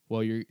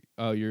 "Well, you're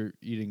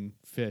eating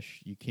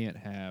fish. You're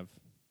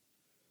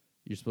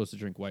supposed to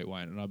drink white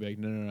wine," and I'll be like,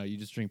 "No. You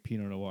just drink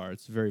Pinot Noir.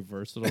 It's a very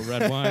versatile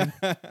red wine."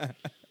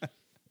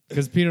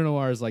 Because Pinot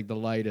Noir is like the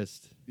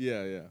lightest,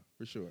 Yeah,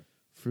 for sure.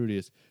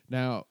 fruitiest.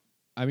 Now,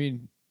 I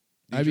mean,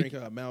 Do you drink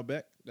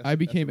Malbec? I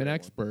became that's an a red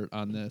expert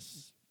on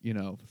this,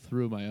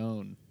 through my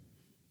own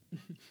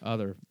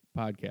other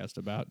podcast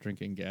about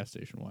drinking gas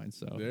station wine.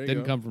 So There you it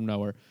didn't go. come from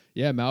nowhere.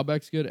 Yeah,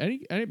 Malbec's good.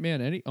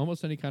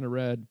 Almost any kind of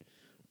red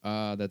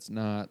that's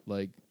not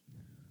like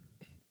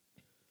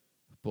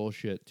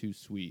bullshit too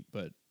sweet,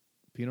 but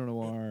Pinot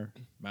Noir,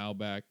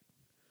 Malbec,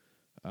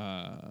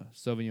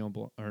 Sauvignon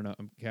Blanc, or no,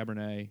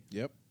 Cabernet.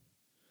 Yep.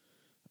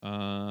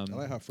 I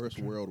like how first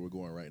world we're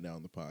going right now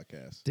on the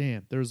podcast.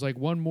 Damn, there's like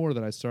one more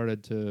that I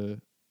started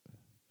to.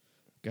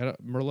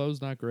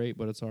 Merlot's not great,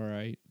 but it's all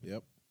right.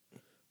 Yep.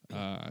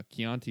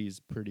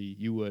 Chianti's pretty.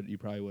 You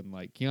probably wouldn't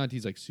like.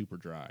 Chianti's like super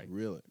dry.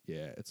 Really?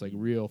 Yeah, it's like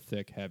real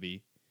thick,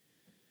 heavy.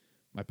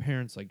 My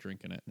parents like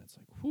drinking it, and it's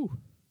like, whew.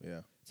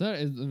 Yeah. It's not.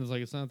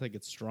 It's not like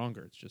it's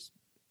stronger. It's just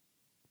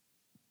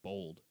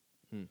bold.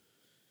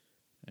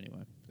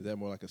 Anyway. Is that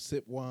more like a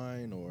sip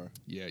wine or?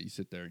 Yeah, you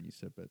sit there and you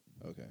sip it.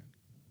 Okay.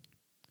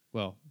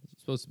 Well,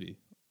 it's supposed to be.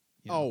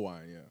 All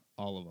wine, yeah.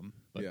 All of them,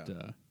 but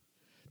Yeah.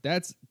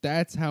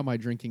 that's how my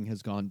drinking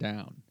has gone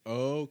down.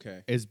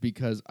 Okay. Is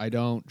because I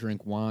don't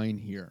drink wine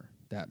here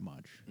that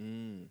much.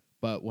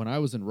 But when I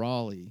was in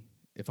Raleigh,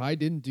 if I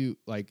didn't do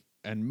like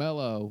and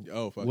Mello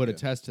fuck would yeah.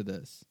 attest to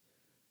this.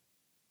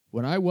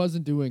 When I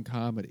wasn't doing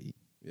comedy,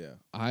 Yeah.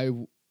 I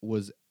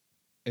was,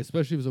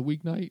 especially if it was a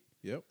weeknight,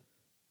 Yep.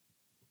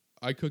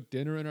 I cooked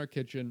dinner in our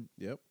kitchen,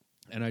 Yep.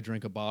 and I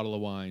drank a bottle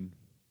of wine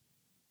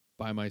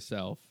by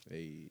myself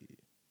Hey.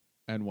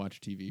 and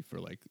watched TV for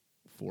like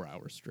 4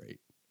 hours straight,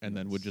 and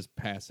then would just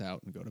pass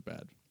out and go to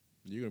bed.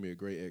 You're gonna be a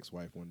great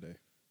ex-wife one day.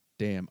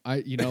 Damn,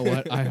 you know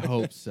what? I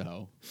hope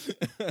so.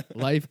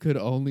 Life could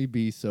only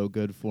be so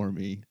good for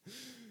me.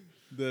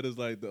 That is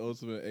like the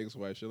ultimate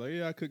ex-wife. She's like,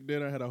 yeah, I cooked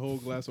dinner, I had a whole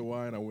glass of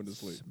wine, I went to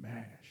sleep.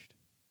 Smashed.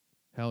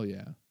 Hell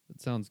yeah,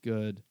 that sounds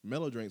good.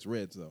 Mello drinks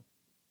reds though.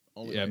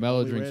 Only, Yeah, like, Mello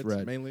only drinks reds,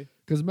 red. mainly.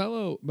 Because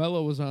Mello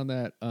was on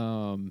that.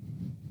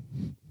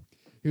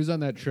 He was on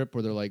that trip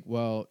where they're like,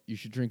 "Well, you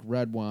should drink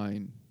red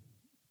wine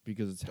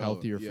because it's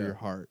healthier for your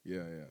heart."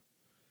 Yeah,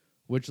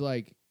 Which,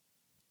 like,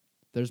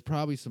 there's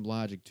probably some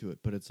logic to it,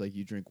 but it's like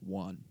you drink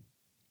one,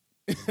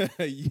 yeah.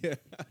 Yeah.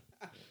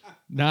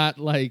 not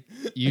like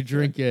you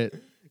drink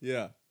it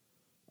Yeah.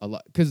 a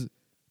lot. Because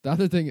the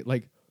other thing,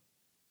 like,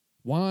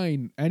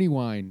 any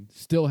wine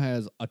still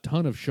has a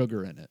ton of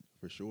sugar in it.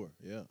 For sure.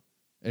 Yeah.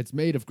 It's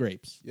made of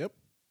grapes. Yep.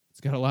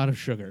 It's got a lot of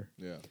sugar.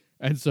 Yeah.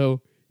 And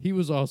so he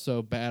was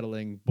also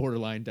battling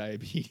borderline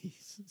diabetes.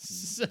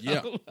 So,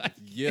 Yeah. like,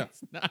 Yeah.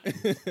 it's not,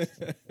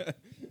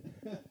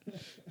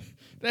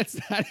 that's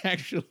not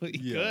actually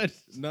good.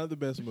 Not the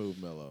best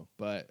move, Mello.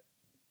 But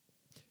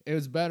it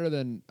was better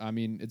than,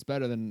 it's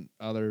better than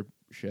other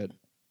shit.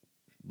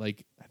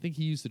 Like, I think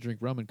he used to drink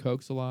rum and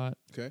cokes a lot.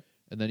 Okay.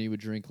 And then he would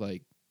drink,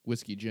 like,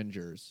 whiskey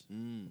gingers,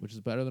 which is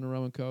better than a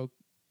rum and coke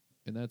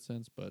in that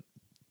sense. But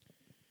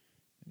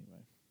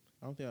anyway.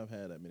 I don't think I've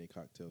had that many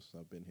cocktails since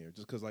I've been here.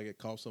 Just because like it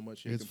costs so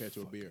much here compared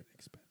to a beer.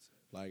 Expensive.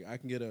 Like I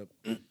can get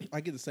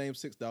I get the same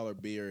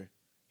 $6 beer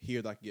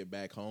here that I can get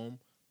back home,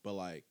 but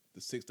like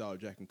the $6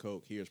 Jack and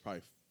Coke here is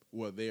probably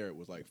there it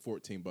was like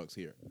 $14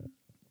 here.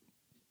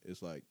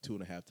 It's like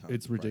 2.5 times.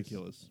 It's the price.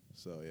 ridiculous.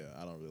 So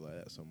yeah, I don't really like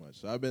that so much.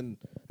 So I haven't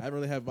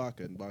really had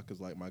vodka, and vodka's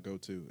like my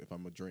go-to if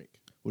I'm a drink.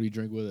 What do you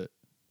drink with it?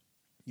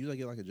 Usually I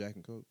get like a Jack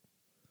and Coke.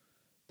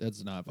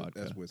 That's not vodka.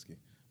 That's whiskey.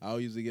 I'll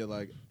usually get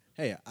like,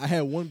 hey, I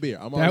had one beer.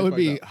 That would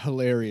be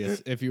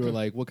hilarious if you were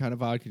like, what kind of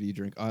vodka do you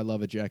drink? Oh, I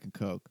love a Jack and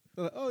Coke.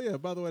 Like, oh yeah,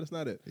 by the way, that's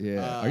not it.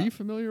 Yeah. Are you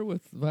familiar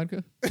with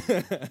vodka?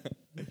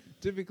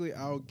 Typically,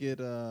 I'll get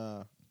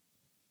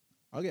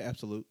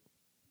Absolute.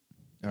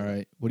 All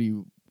right. What do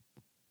you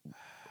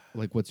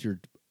like? What's your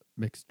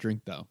mixed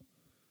drink though?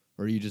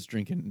 Or are you just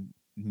drinking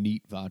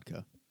neat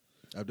vodka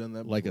I've done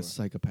that before. like a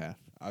psychopath?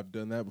 I've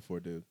done that before,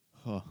 dude.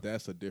 Huh.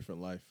 That's a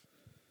different life.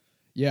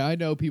 Yeah, I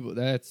know people.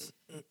 That's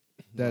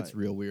Right.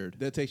 real weird.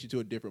 That takes you to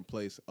a different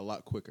place a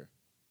lot quicker.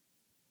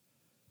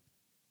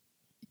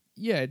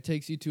 Yeah, it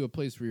takes you to a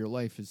place where your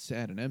life is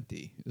sad and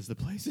empty. Is the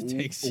place it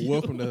takes you.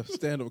 Welcome to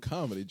stand-up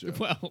comedy, Joe.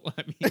 Well,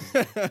 I mean,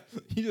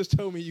 You just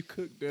told me you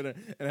cooked dinner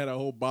and had a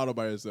whole bottle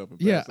by yourself.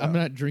 And yeah, passed I'm out.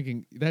 not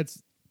drinking.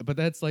 That's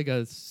like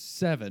a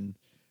 7,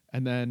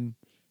 and then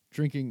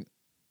drinking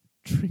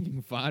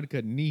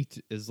vodka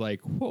neat is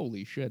like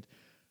holy shit.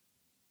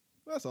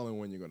 That's the only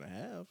one you're gonna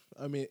have.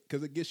 I mean,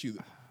 because it gets you.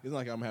 It's not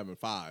like I'm having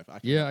 5.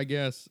 Yeah, I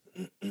guess.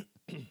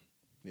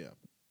 Yeah.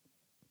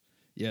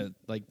 Yeah,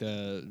 like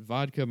the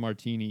vodka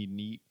martini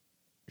neat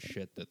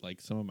shit that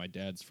like some of my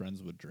dad's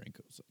friends would drink.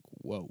 I was like,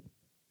 whoa,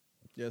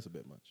 Yeah, it's a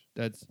bit much.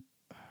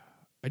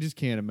 I just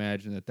can't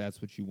imagine that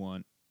that's what you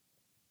want.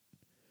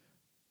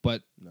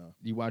 But No.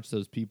 you watch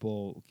those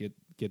people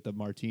get the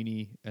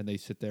martini and they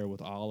sit there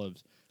with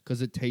olives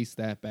because it tastes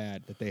that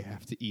bad that they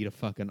have to eat a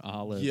fucking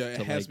olive. Yeah, it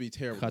to, has like, to be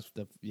terrible. Cut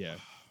no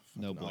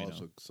No, bueno.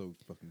 also so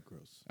fucking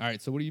gross. All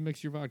right, so what do you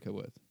mix your vodka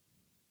with?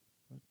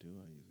 What do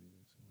I usually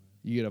mix it with?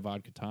 You get a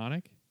vodka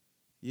tonic.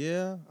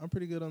 Yeah, I'm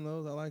pretty good on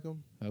those. I like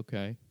them.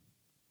 Okay.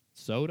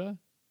 Soda.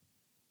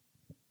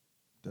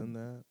 Done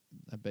that.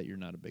 I bet you're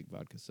not a big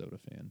vodka soda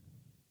fan.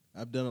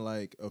 I've done it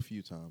like a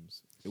few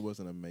times. It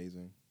wasn't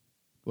amazing.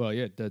 Well,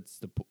 yeah,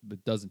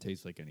 it doesn't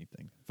taste like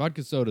anything.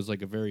 Vodka soda is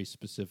like a very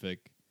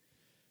specific.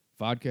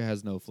 Vodka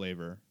has no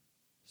flavor.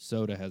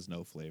 Soda has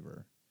no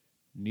flavor.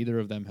 Neither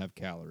of them have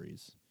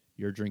calories.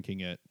 You're drinking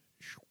it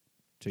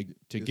to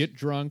get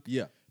drunk.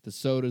 Yeah, The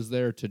soda's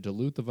there to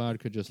dilute the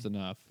vodka just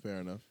enough. fair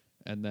enough.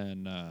 And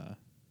then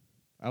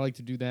I like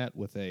to do that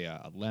with a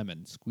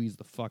lemon. Squeeze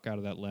the fuck out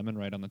of that lemon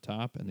right on the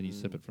top, and then you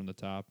sip it from the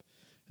top.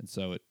 And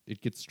so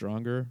it gets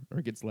stronger, or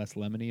it gets less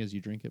lemony as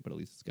you drink it, but at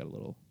least it's got a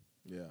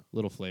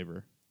little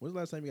flavor. When's the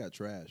last time you got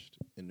trashed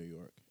in New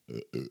York?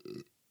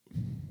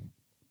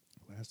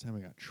 Last time I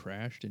got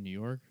trashed in New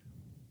York?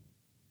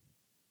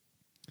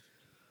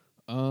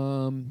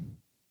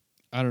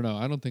 I don't know.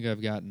 I don't think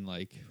I've gotten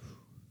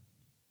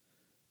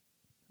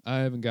I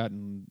haven't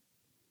gotten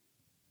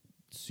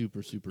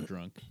super, super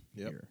drunk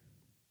here.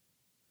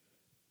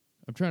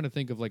 I'm trying to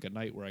think of like a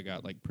night where I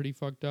got like pretty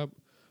fucked up.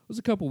 It was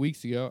a couple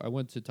weeks ago. I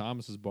went to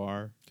Thomas's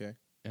bar. Okay.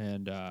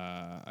 And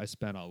I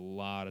spent a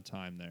lot of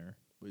time there.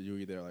 Were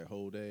you there like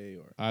whole day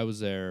or? I was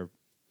there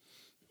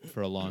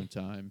for a long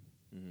time.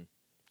 Mm-hmm.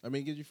 I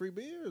mean, get you free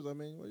beers. I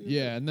mean, what do you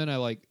Yeah, and then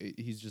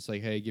he's just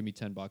like, hey, give me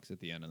 $10 at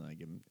the end, and I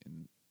give him,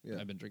 and Yeah.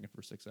 I've been drinking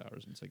for 6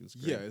 hours, and it's like, it's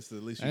great. Yeah, it's the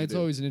least you And can it's do.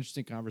 always an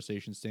interesting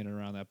conversation standing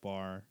around that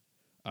bar.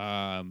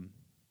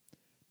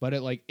 But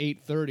at like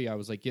 8:30, I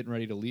was like getting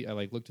ready to leave. I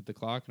like looked at the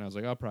clock and I was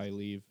like, I'll probably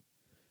leave.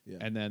 Yeah.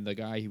 And then the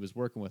guy he was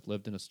working with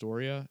lived in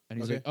Astoria, and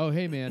he's Okay. like, "Oh,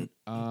 hey man,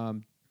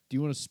 do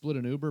you want to split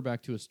an Uber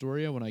back to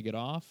Astoria when I get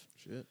off?"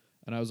 Shit.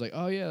 And I was like,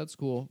 "Oh yeah, that's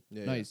cool,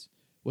 Yeah, nice.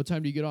 What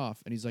time do you get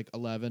off?" And he's like,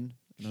 11.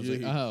 And I was like,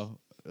 Jeez. "Oh."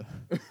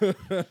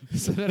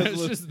 So then I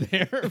was just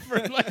there for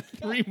like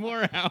 3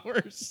 more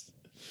hours.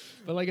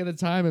 But like at the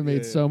time, it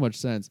made Yeah. so much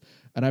sense.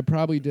 And I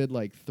probably did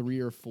like 3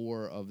 or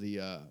 4 of the.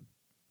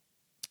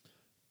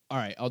 All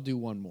right, I'll do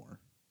one more.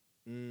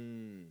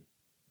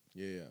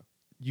 Yeah.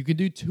 You can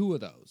do 2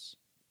 of those.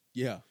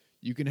 Yeah.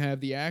 You can have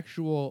the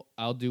actual.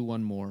 I'll do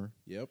one more,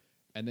 Yep.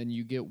 and then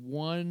you get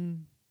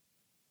 1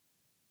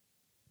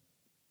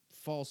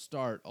 false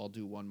start. I'll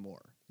do one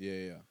more.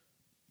 Yeah.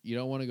 You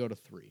don't want to go to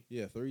 3.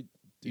 Yeah. 3.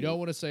 You don't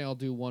want to say I'll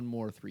do one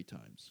more 3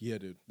 times. Yeah,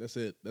 dude. That's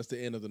it. That's the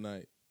end of the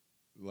night.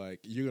 Like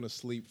you're gonna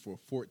sleep for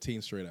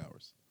 14 straight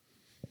hours.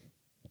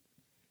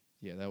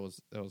 Yeah, that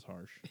was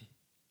harsh.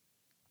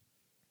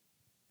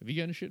 Have you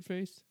gotten shit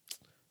faced?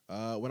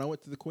 When I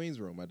went to the Queen's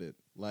room, I did.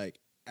 Like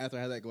after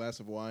I had that glass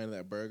of wine and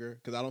that burger,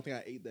 because I don't think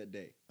I ate that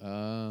day.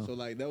 So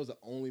like that was the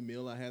only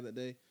meal I had that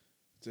day.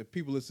 So if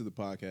people listen to the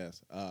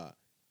podcast,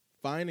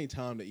 finding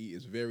time to eat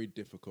is very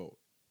difficult.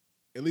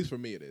 At least for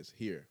me, it is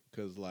here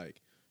because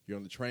like you're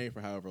on the train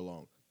for however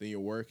long, then you're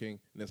working,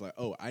 and it's like,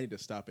 oh, I need to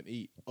stop and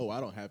eat. Oh, I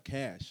don't have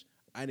cash.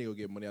 I need to go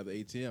get money out of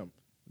the ATM.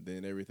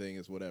 Then everything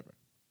is whatever.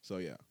 So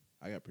yeah,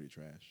 I got pretty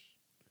trash.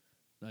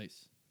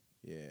 Nice.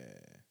 Yeah.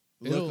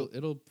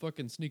 It'll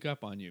fucking sneak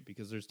up on you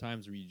because there's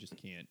times where you just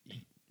can't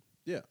eat.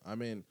 Yeah, I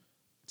mean,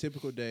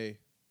 typical day.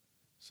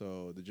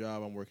 So the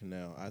job I'm working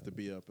now, I have to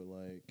be up at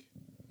like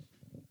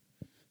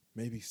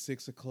maybe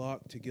 6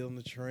 o'clock to get on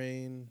the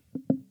train,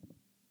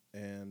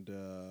 and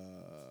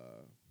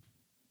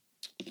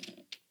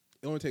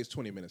it only takes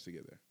 20 minutes to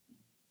get there.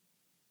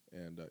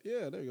 And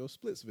yeah, there you go,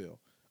 Splitsville.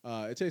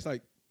 It takes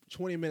like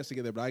 20 minutes to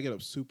get there, but I get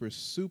up super,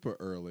 super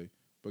early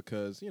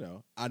because, you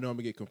know, I know I'm going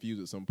to get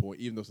confused at some point,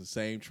 even though it's the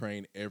same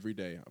train every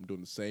day. I'm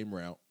doing the same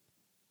route.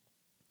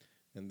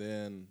 And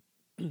then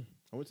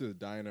I went to the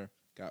diner,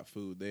 got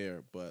food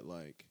there, but,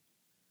 like,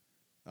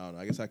 I don't know.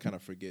 I guess I kind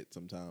of forget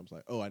sometimes,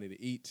 like, oh, I need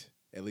to eat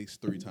at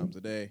least 3 times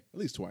a day, at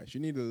least twice.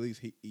 You need to at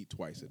least eat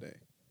twice a day.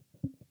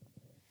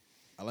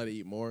 I like to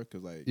eat more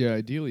because, like, Yeah,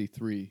 ideally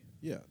 3.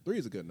 yeah, 3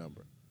 is a good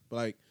number. But,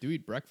 like, Do you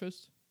eat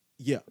breakfast?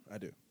 yeah, I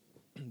do.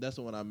 That's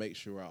the one I make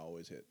sure I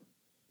always hit.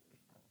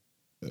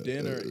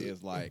 Dinner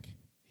is like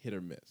hit or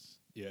miss.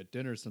 Yeah,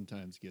 dinner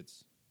sometimes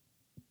gets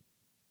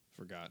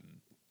forgotten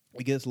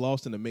It gets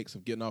lost in the mix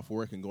of getting off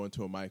work and going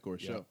to a mic or a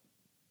Yeah. show.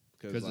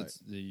 because like,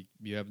 it's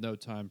you have no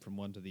time from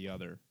one to the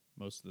other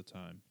most of the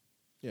time.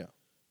 yeah.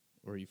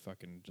 Or you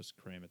fucking just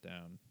cram it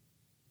down.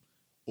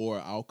 Or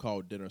I'll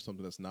call dinner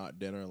something that's not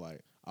dinner.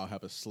 Like I'll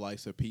have a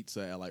slice of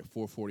pizza at like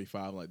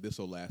 4:45. Like this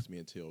will last me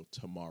until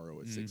tomorrow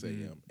at 6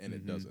 a.m. And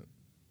it doesn't.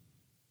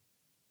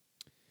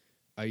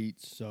 I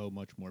eat so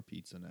much more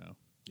pizza now.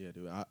 Yeah,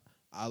 dude.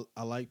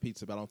 I like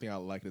pizza, but I don't think I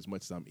like it as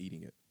much as I'm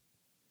eating it.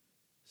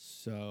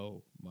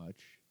 So much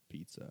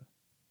pizza.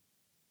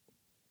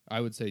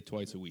 I would say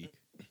twice a week.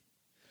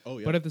 Oh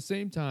yeah. But at the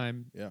same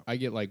time, Yeah. I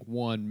get like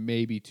 1,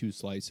 maybe 2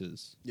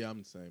 slices. Yeah, I'm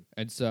the same.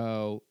 And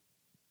so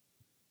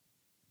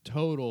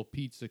total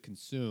pizza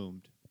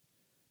consumed,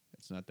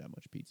 it's not that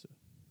much pizza.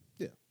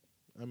 Yeah.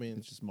 I mean,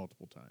 It's just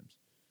multiple times.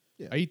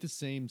 Yeah. I eat the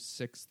same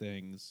 6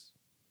 things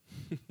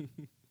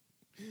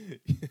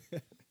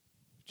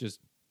just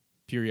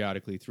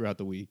periodically throughout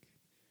the week.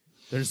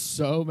 There's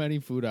so many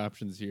food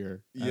options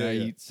here. And Yeah, I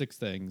yeah. eat 6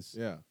 things.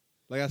 yeah.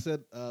 Like I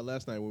said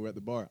last night when we were at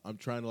the bar, I'm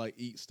trying to like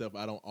eat stuff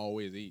I don't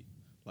always eat.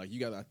 Like you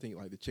got, I think,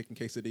 like the chicken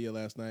quesadilla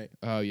last night.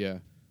 Oh, yeah.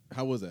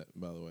 How was that,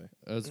 by the way?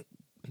 That was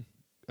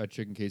a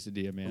chicken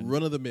quesadilla, man.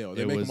 Run of the mill.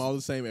 They It make was- them all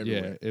the same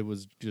everywhere. Yeah, it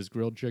was just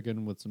grilled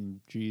chicken with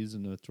some cheese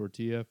and a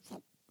tortilla.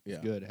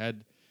 Yeah. Good.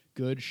 Had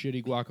good,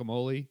 shitty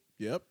guacamole.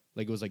 Yep.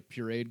 Like it was like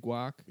pureed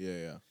guac.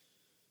 Yeah.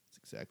 It's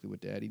exactly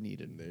what Daddy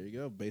needed. And there you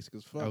go. Basic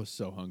as fuck. I was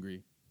so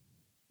hungry.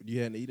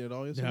 You hadn't eaten it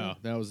all yesterday? No,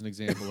 that was an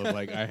example of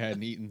like I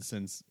hadn't eaten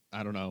since,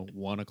 I don't know,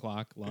 1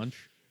 o'clock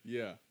lunch.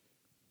 Yeah.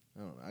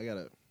 I don't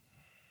know.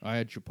 I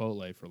had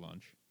Chipotle for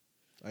lunch.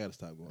 I gotta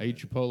stop going. I eat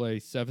there.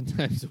 Chipotle 7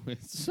 times a week.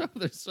 So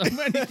there's so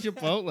many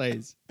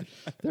Chipotles.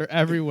 They're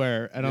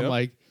everywhere. And I'm Yep.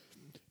 like,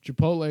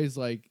 Chipotle's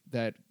like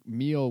that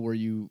meal where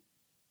you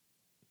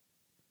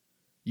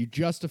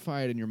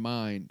justify it in your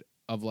mind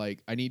of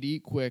like, I need to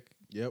eat quick.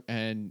 Yep.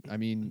 And I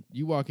mean,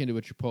 you walk into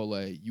a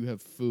Chipotle, you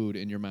have food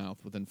in your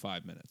mouth within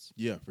 5 minutes.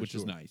 Yeah, for which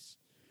sure. is nice.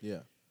 Yeah.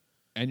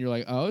 And you're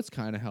like, oh, it's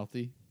kind of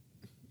healthy.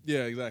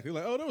 Yeah, exactly.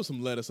 Like, oh, there was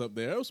some lettuce up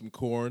there. There was some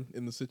corn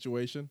in the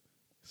situation.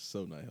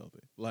 So not healthy.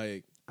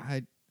 Like,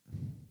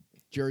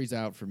 Jury's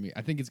out for me.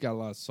 I think it's got a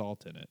lot of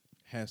salt in it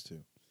has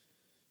to.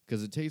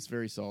 because it tastes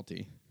very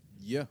salty.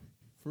 Yeah,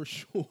 for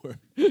sure.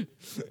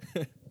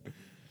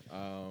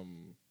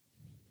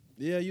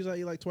 Yeah, usually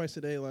I eat like twice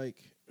a day. Like,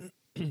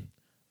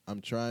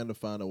 I'm trying to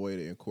find a way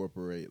to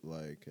incorporate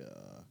like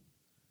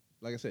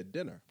like I said,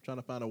 dinner. I'm trying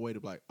to find a way to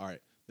be like, all right,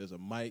 there's a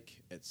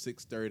mic at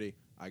 6:30.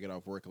 I get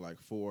off work at like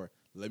 4.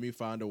 Let me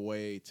find a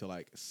way to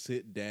like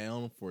sit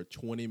down for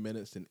 20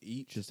 minutes and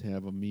eat. Just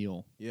have a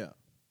meal. Yeah,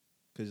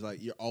 because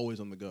like you're always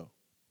on the go.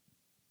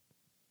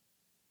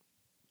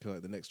 Because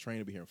like, the next train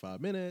will be here in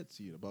 5 minutes.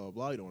 You know, blah blah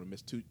blah. You don't want to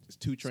miss two. It's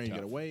 2 trains. You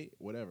gotta wait.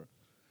 Whatever.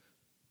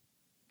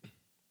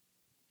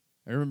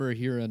 I remember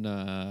hearing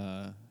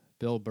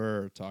Bill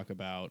Burr talk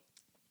about.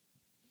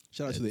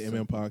 Shout out to the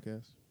MM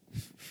podcast.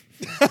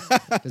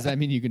 Does that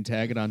mean you can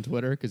tag it on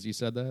Twitter because you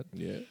said that?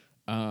 Yeah.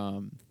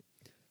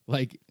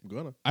 Like, I'm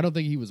gonna. I don't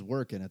think he was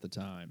working at the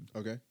time.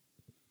 Okay.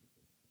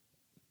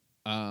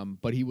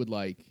 But he would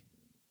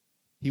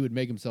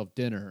make himself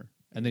dinner,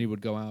 and then he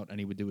would go out and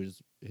he would do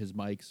his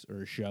mics or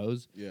his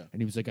shows. Yeah.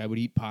 And he was like, I would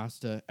eat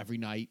pasta every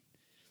night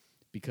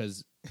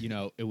because, you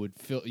know, it would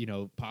fill, you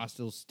know,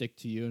 pasta will stick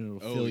to you and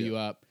it'll fill you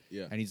up.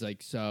 Yeah. And he's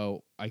like,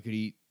 so I could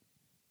eat.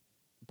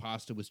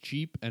 Pasta was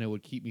cheap and it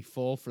would keep me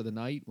full for the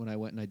night when I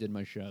went and I did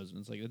my shows. And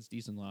it's like, that's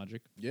decent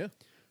logic. Yeah.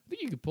 I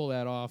think you could pull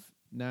that off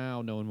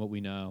now, knowing what we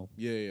know.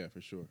 Yeah,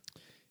 for sure.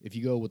 If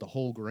you go with a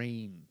whole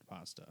grain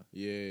pasta,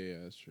 Yeah,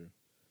 that's true.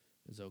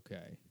 is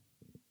okay.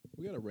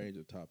 We got a range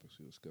of topics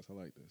to discuss. I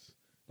like this.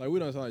 Like we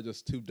don't sound like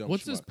just two dumb.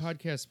 What's this schmucks.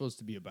 podcast supposed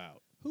to be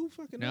about? Who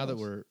fucking Now knows?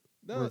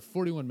 that we're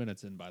 41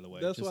 minutes in, by the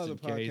way. That's just why the in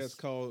podcast case.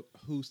 called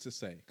 "Who's to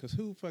Say?" Because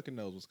who fucking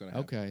knows what's gonna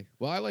happen? Okay.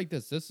 Well, I like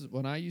this. This is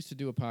when I used to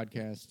do a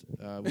podcast,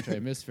 which I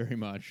miss very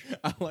much.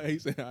 I like he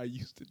said I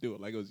used to do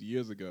it like it was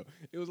years ago.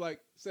 It was like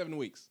 7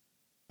 weeks.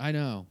 I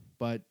know,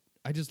 but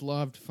I just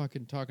loved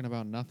fucking talking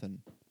about nothing.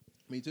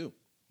 Me too.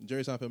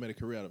 Jerry Seinfeld made a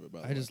career out of it. By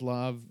the I way. just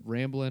love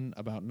rambling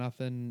about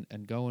nothing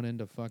and going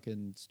into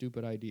fucking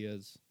stupid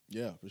ideas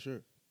yeah, for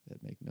sure.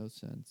 that make no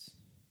sense.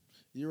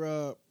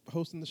 You're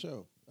hosting the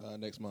show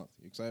next month.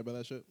 You excited about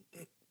that shit?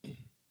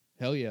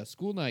 Hell yeah.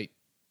 School night,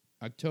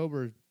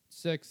 October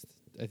 6th,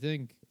 I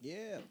think.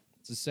 Yeah.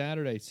 It's a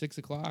Saturday, 6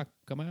 o'clock.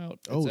 Come out.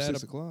 Oh, It's at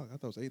 6 o'clock. I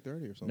thought it was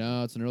 8:30 or something.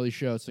 No, it's an early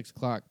show, 6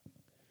 o'clock.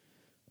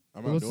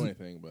 I'm not What's doing the-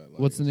 anything. But like,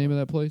 What's the name of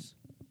that place?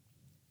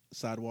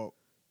 Sidewalk?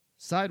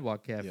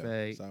 Sidewalk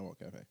Cafe, Yeah, Sidewalk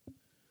Cafe.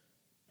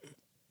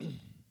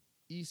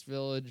 East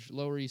Village,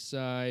 Lower East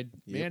Side,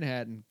 Yep.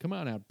 Manhattan. Come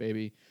on out,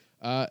 baby.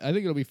 I think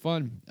it'll be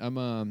fun.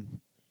 I'm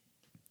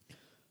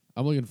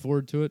looking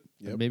forward to it.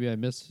 Yep. And maybe I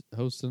miss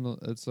hosting.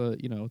 It's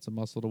a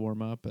muscle to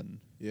warm up and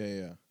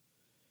Yeah.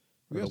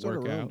 We Or gotta to start a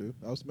work room, out. dude.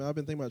 I've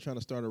been thinking about trying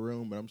to start a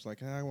room, but I'm just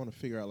like, I want to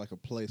figure out like a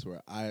place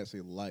where I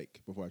actually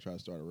like before I try to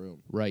start a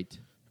room. right.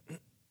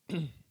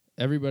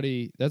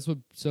 Everybody, that's what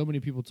so many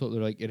people told.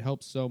 They're like, it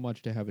helps so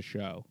much to have a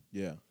show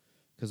Yeah.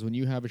 because when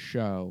you have a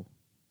show,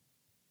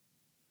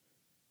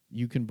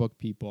 you can book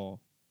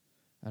people,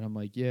 and I'm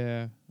like,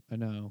 yeah, I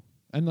know,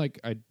 and like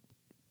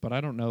but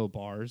I don't know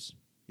bars.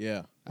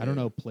 Yeah. I don't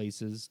know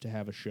places to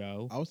have a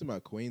show. I was thinking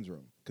about Queen's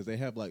Room because they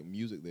have like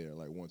music there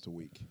like once a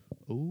week.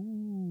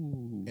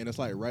 Ooh. And it's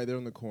like right there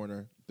in the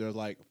corner. There's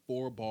like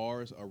 4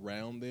 bars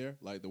around there,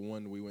 like the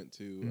one we went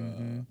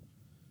to.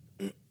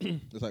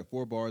 There's like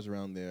 4 bars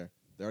around there.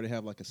 They already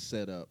have like a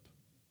setup.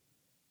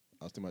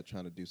 I was thinking about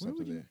trying to do something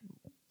would you-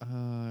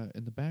 there.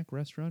 In the back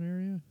restaurant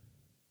area?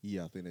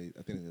 Yeah, I think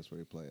that's where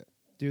they play it.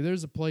 Dude,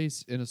 there's a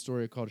place in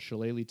Astoria called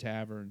Shillelagh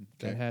Tavern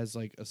that Okay. has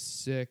like a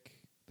sick.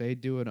 They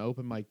do an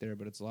open mic there,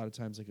 but it's a lot of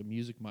times like a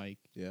music mic.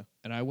 Yeah.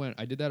 And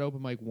I did that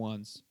open mic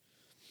once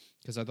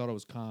because I thought it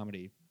was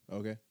comedy,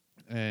 Okay.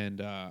 and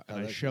I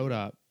that showed goes?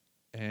 up,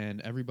 and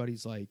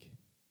everybody's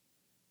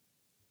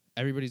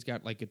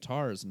got like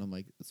guitars, and I'm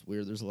like, it's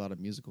weird. There's a lot of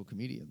musical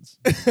comedians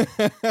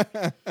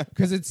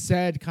because it's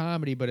sad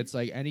comedy, but it's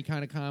like any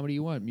kind of comedy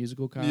you want: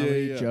 musical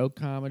comedy, yeah. joke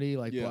comedy,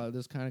 like Yeah. blah,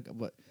 this kind of.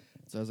 But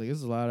so I was like, this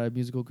is a lot of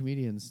musical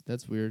comedians.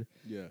 That's weird.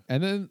 Yeah.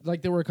 And then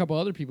like there were a couple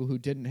other people who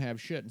didn't have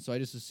shit, and so I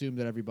just assumed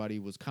that everybody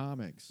was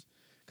comics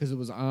because it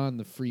was on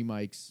the Free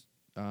Mics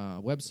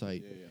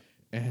website. Yeah.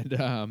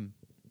 And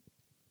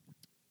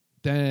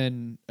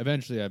then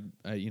eventually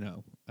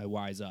I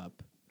wise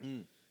up.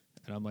 And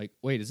I'm like,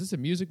 wait, is this a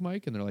music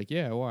mic? And they're like,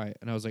 yeah, why?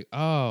 And I was like,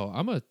 oh,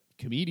 I'm a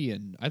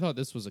comedian. I thought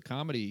this was a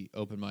comedy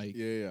open mic.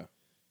 Yeah.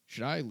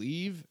 Should I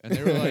leave? And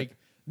they were like,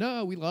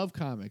 no, we love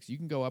comics. You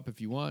can go up if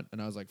you want.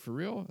 And I was like, for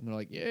real? And they're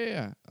like,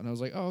 yeah. And I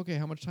was like, oh, okay,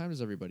 how much time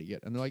does everybody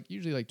get? And they're like,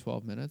 usually like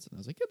 12 minutes. And I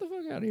was like, get the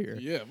fuck out of here.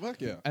 Yeah,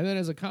 fuck yeah. And then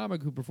as a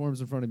comic who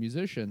performs in front of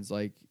musicians,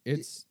 like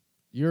it's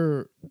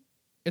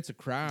a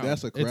crowd.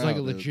 That's a It's like a crowd,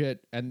 dude.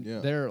 legit, and Yeah.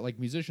 they're like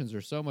musicians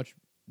are so much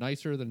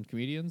nicer than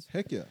comedians.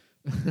 Heck yeah.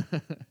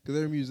 Because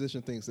every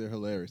musician thinks they're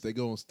hilarious. They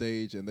go on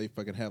stage and they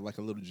fucking have like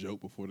a little joke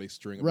before they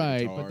string up Right,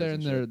 guitars but then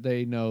and shit.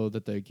 they know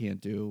that they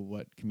can't do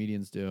what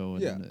comedians do.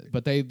 And Yeah.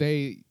 But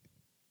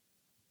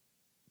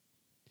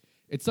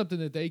it's something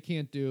that they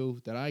can't do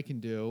that I can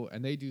do,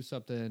 and they do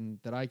something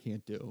that I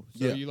can't do.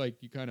 So Yeah.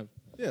 you kind of.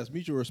 Yeah, it's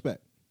mutual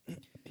respect.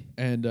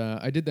 And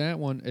I did that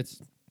one.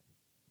 It's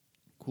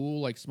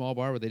cool, like small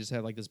bar where they just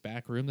have like this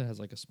back room that has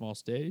like a small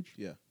stage.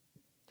 Yeah.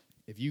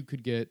 If you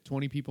could get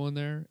 20 people in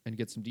there and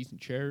get some decent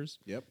chairs,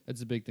 Yep.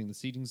 that's a big thing. The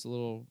seating's a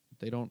little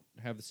They don't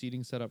have the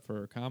seating set up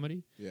for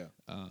comedy. Yeah.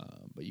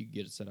 But you can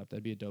get it set up.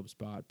 That'd be a dope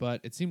spot. But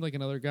it seemed like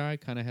another guy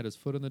kind of had his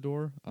foot in the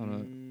door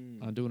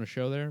on doing a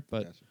show there.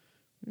 But Gotcha.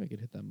 maybe I could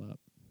hit them up.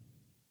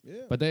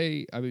 Yeah. But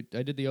I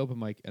did the open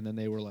mic, and then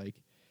they were like,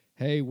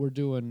 "Hey, we're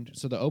doing."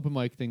 So the open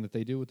mic thing that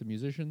they do with the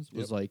musicians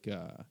was like,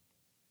 it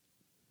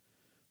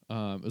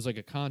was like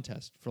a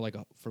contest for like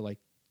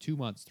 2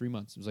 months, 3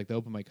 months. It was like the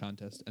open mic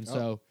contest, and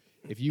so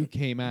if you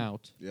came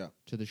out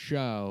to the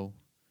show,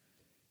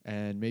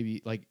 and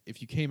maybe like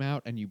if you came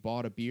out and you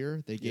bought a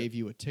beer, they gave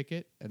you a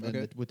ticket, and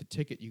then with the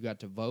ticket you got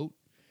to vote,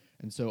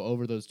 and so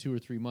over those 2 or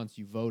 3 months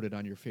you voted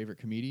on your favorite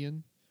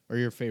comedian or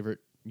your favorite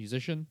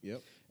musician,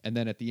 and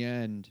then at the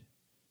end,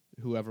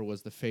 whoever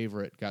was the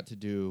favorite got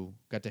to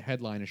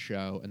headline a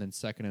show, and then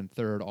second and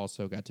third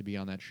also got to be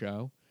on that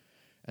show.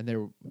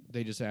 And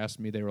they just asked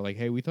me, they were like,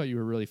 "Hey, we thought you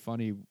were really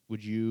funny.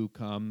 Would you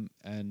come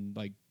and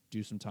like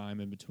do some time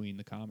in between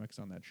the comics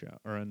on that show,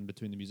 or in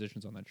between the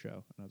musicians on that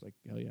show?" And I was like,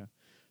 "Hell yeah!"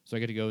 So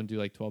I got to go and do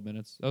like 12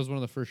 minutes. That was one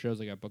of the first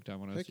shows I got booked on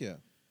when I was. Heck yeah.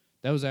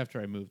 That was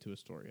after I moved to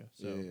Astoria,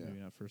 so maybe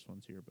not first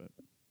ones here, but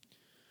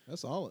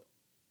that's solid.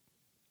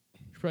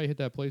 Should probably hit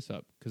that place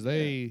up because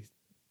they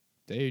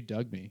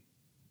dug me.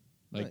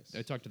 Like Nice.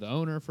 I talked to the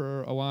owner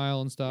for a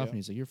while and stuff, and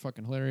he's like, "You're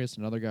fucking hilarious."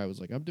 Another guy was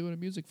like, "I'm doing a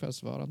music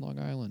festival out on Long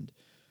Island.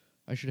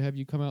 I should have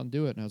you come out and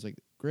do it." And I was like,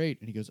 "Great."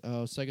 And he goes,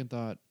 "Oh, second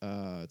thought,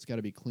 it's got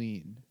to be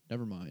clean.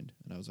 Never mind."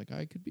 And I was like,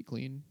 "I could be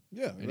clean."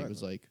 Yeah. And he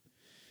was like,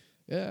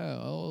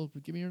 "Yeah,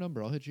 give me your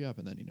number. I'll hit you up."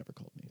 And then he never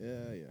called me.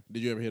 Yeah.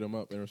 Did you ever hit him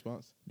up in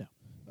response? No.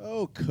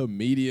 Oh,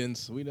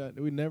 comedians. We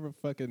never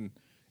fucking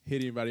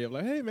hit anybody up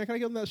like, "Hey, man, can I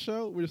get on that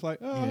show?" We're just like,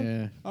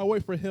 "Oh, I'll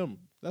wait for him."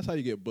 That's how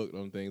you get booked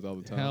on things all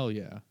the time. Hell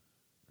yeah.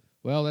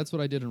 Well, that's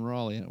what I did in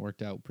Raleigh, and it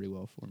worked out pretty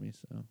well for me.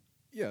 So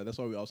yeah, that's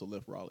why we also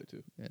left Raleigh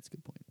too. yeah, that's a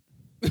good point.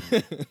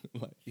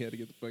 Like you had to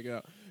get the fuck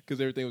out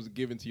because everything was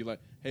given to you. Like,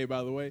 hey,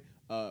 by the way,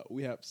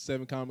 we have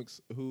 7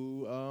 comics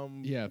who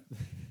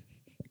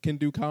can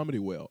do comedy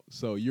well.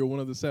 So you're one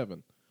of the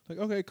 7. Like,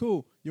 okay,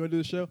 cool. You want to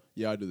do the show?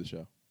 Yeah, I'll do the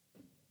show.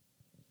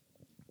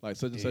 Like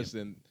such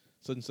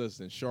and such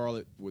in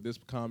Charlotte with this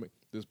comic.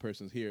 This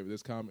person's here with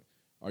this comic.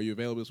 Are you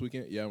available this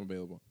weekend? Yeah, I'm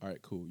available. All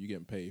right, cool. You're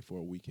getting paid for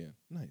a weekend.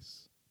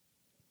 Nice.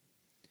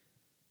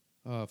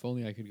 If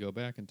only I could go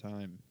back in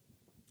time.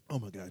 Oh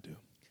my God, dude.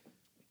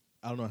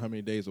 I don't know how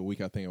many days a week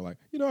I think I'm like,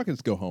 I can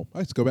just go home. I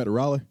just go back to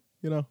Raleigh,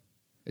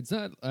 It's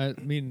not, I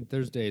mean,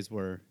 there's days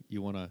where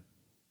you want to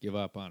give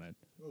up on it.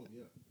 Oh,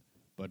 yeah.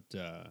 But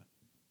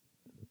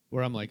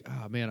where I'm like,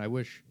 man, I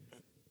wish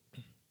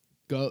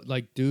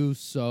do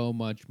so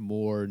much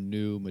more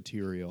new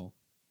material.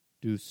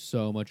 Do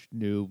so much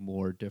new,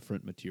 more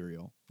different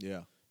material.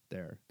 Yeah.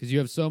 There. Because you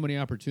have so many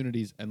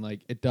opportunities and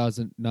like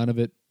none of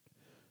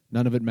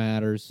it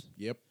matters.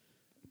 Yep.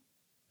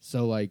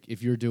 So, like,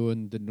 if you're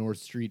doing the North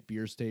Street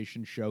Beer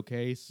Station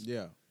showcase,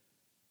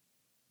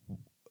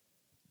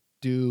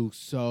 do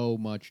so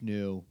much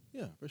new.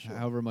 Yeah, for sure.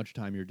 However much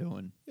time you're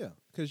doing. Yeah,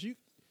 because you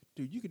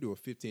could do a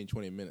 15,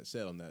 20-minute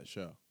set on that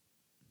show.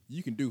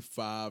 You can do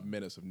 5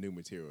 minutes of new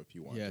material if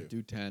you want to. Yeah,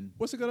 do 10.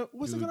 What's it gonna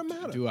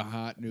matter? Do a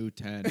hot new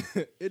 10.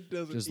 It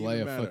doesn't just even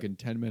lay a matter. fucking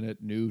 10-minute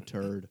new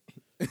turd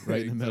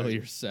right in the middle of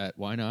your set.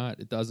 Why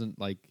not? It doesn't,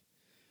 like...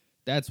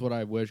 That's what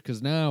I wish,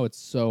 because now it's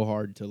so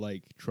hard to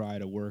like try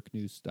to work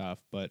new stuff,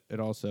 but it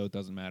also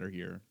doesn't matter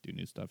here. Do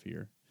new stuff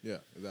here. Yeah,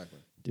 exactly.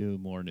 Do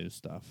more new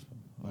stuff.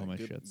 All my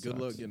shit Good sucks.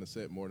 luck getting a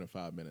set more than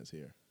 5 minutes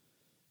here.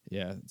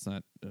 Yeah, it's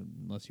not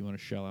unless you want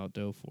to shell out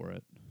dough for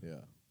it.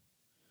 Yeah.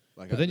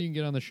 But then you can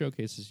get on the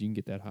showcases. You can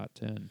get that hot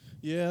 10.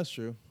 Yeah, that's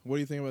true. What do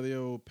you think about the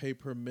old pay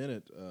per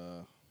minute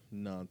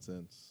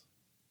nonsense?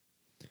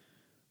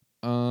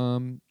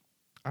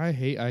 I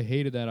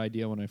hated that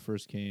idea when I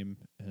first came,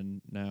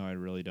 and now I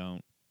really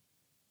don't.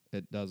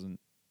 It doesn't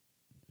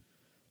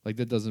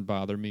that doesn't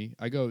bother me.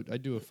 I do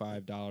a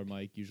 $5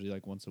 mic usually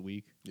like once a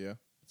week. Yeah,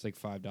 it's like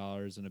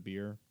 $5 and a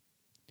beer,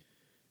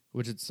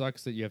 which it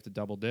sucks that you have to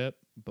double dip,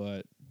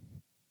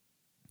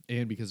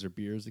 and because their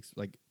beers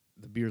like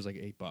the beer's like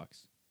 $8.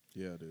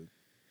 Yeah, dude.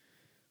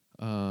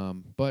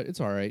 But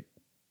it's all right.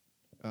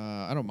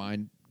 I don't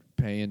mind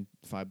paying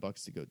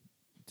 $5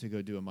 to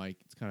go do a mic.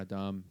 It's kind of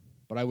dumb.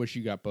 But I wish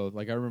you got both.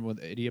 Like, I remember when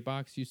the Idiot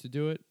Box used to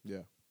do it.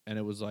 Yeah. And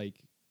it was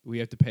like, we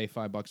have to pay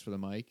 $5 for the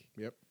mic.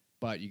 Yep.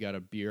 But you got a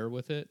beer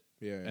with it.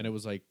 Yeah. And it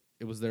was like,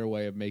 it was their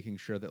way of making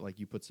sure that, like,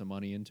 you put some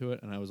money into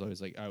it. And I was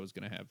always like, I was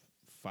going to have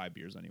 5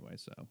 beers anyway,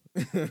 so.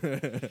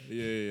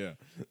 Yeah.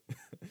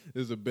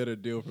 This is a better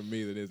deal for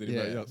me than it is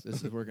anybody else.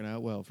 This is working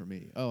out well for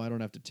me. Oh, I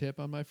don't have to tip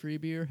on my free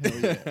beer? Hell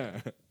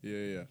yeah.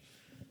 Yeah.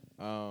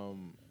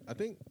 I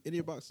think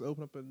Idiot Box will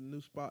open up a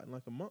new spot in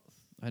like a month.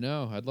 I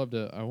know. I'd love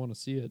to. I want to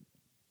see it.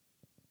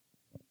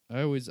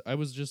 I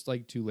was just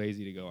like too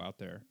lazy to go out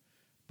there,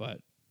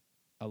 but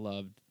I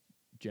loved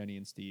Jenny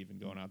and Steve and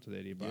going out to the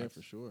Idiot Box. Yeah,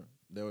 for sure.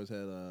 They always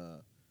had.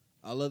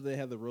 I love they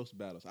had the roast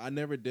battles. I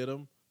never did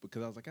them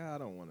because I was like, I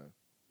don't want to.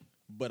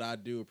 But I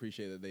do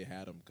appreciate that they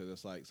had them because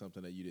it's like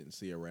something that you didn't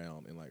see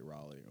around in like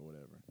Raleigh or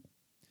whatever.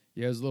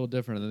 Yeah, it was a little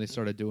different. And then they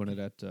started doing it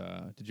at.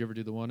 Did you ever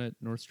do the one at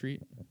North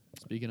Street?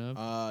 Speaking of,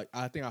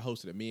 I think I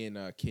hosted it. Me and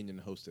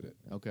Kenyon hosted it,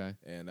 okay,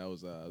 and that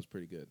was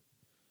pretty good.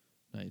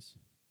 nice.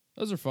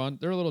 Those are fun.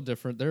 They're a little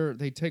different.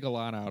 They take a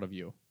lot out of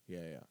you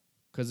Yeah.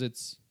 because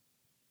it's.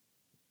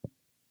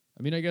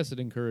 I mean, I guess it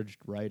encouraged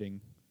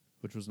writing,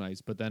 which was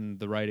nice. But then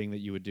the writing that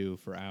you would do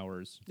for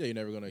hours Yeah, you're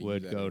never gonna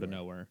would use that go to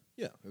anywhere. nowhere.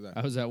 Yeah,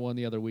 exactly. I was at one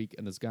the other week,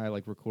 and this guy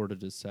like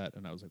recorded his set,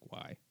 and I was like,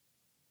 "Why?"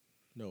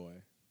 No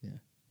way.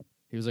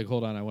 He was like,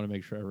 "Hold on, I want to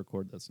make sure I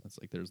record this." And it's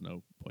like, "There's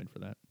no point for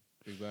that."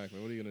 Exactly.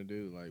 What are you gonna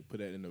do? Like put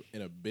that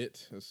in a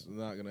bit? That's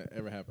not gonna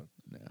ever happen.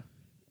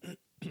 Yeah.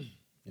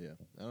 Yeah.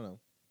 I don't know.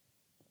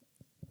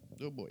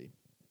 Oh boy.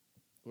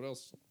 What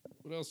else?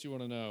 What else you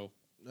want to know?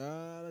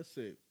 Let's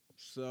see.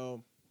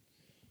 So,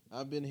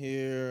 I've been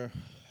here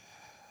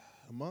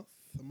a month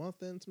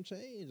and some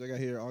change. I got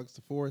here August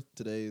the 4th.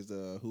 Today's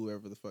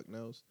whoever the fuck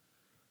knows.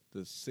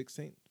 The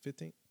 16th,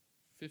 15th?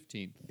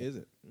 15th. Is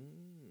it?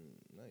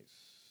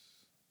 Nice.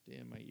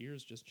 Damn, my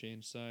ears just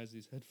changed size.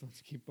 These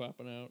headphones keep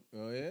popping out.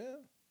 Oh yeah.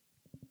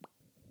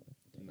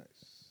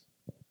 Nice.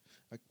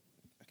 I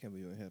can't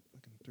believe I had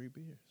fucking 3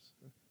 beers.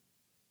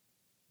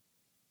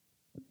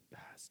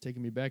 It's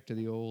taking me back to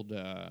the old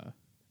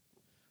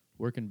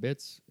working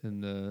bits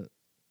in the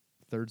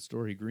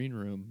 3rd-story green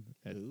room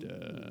at Ooh.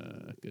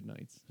 Good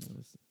Nights.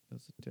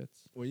 Those are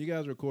tits. When you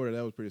guys recorded,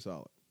 that was pretty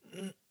solid.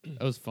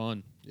 That was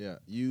fun. Yeah.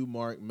 You,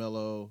 Mark,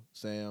 Mello,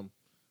 Sam.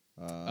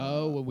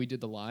 When we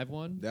did the live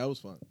one, That was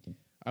fun.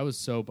 I was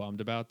so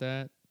bummed about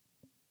that.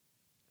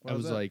 Why I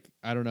was was that? like,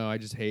 I don't know. I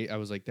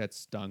was like, that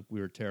stunk. We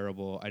were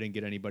terrible. I didn't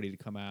get anybody to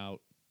come out.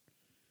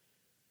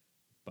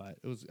 But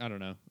it was, I don't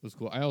know. It was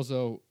cool. I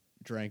also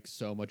drank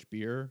so much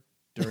beer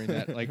during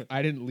that. Like,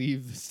 I didn't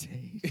leave the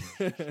stage.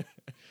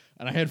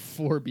 And I had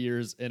 4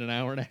 beers in an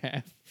hour and a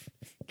half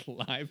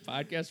live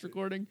podcast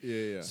recording.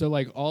 Yeah. So,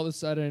 like, all of a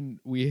sudden,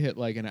 we hit,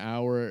 like, an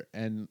hour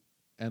and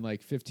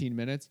like, 15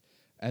 minutes.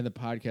 And the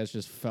podcast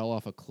just fell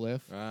off a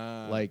cliff.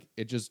 Like,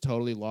 it just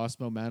totally lost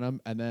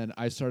momentum. And then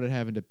I started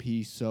having to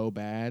pee so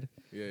bad.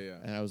 Yeah.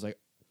 And I was like,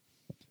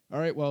 all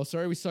right, well,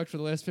 sorry we sucked for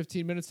the last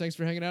 15 minutes. Thanks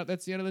for hanging out.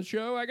 That's the end of the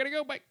show. I got to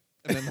go. Bye.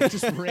 And then I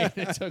just ran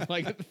and took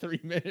like a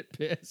 3-minute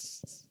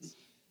piss.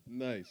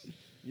 Nice.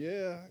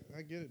 Yeah,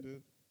 I get it,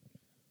 dude.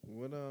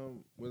 When's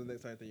the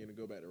next time you're gonna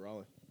go back to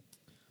Raleigh?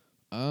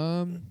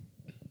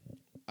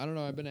 I don't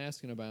know. I've been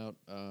asking about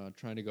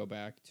trying to go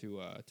back to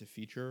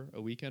feature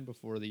a weekend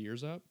before the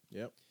year's up.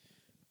 Yep.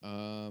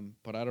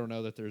 But I don't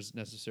know that there's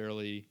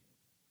necessarily.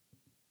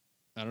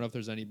 I don't know if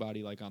there's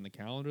anybody like on the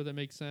calendar that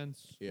makes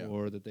sense, Yeah.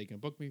 or that they can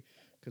book me,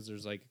 because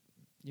there's like,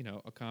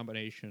 a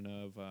combination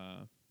of,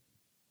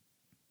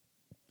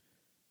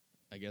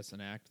 I guess,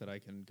 an act that I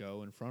can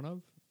go in front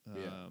of.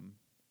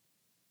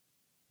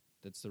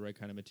 That's the right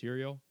kind of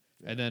material.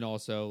 Yeah. And then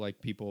also, like,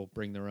 people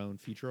bring their own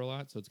feature a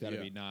lot, so it's got to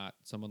Yeah. be not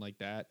someone like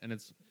that. And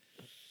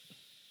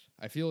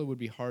I feel it would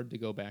be hard to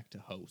go back to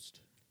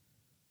host.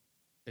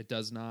 It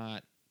does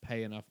not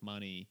pay enough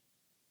money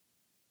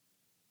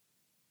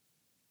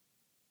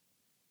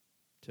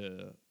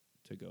to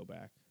go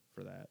back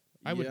for that.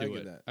 I would Yeah, I do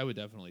get it. that. I would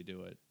definitely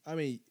do it. I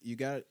mean,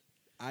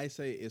 I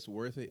say it's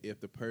worth it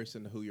if the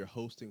person who you're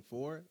hosting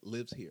for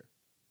lives here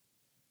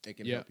and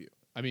can Yeah. help you.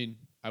 I mean,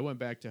 I went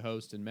back to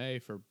host in May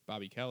for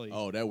Bobby Kelly.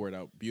 Oh, that worked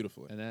out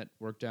beautifully. And that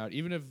worked out.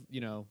 Even if,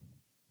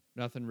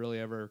 nothing really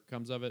ever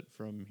comes of it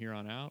from here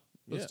on out,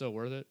 it was Yeah. still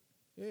worth it.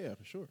 Yeah,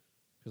 for sure.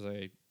 Because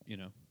I,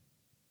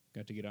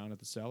 got to get on at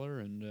the cellar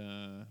and,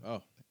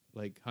 Oh,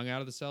 hung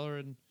out at the cellar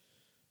and,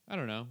 I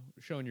don't know,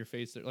 showing your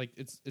face there. Like,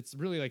 it's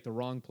really, like, the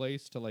wrong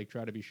place to, like,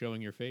 try to be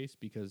showing your face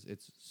because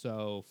it's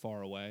so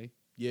far away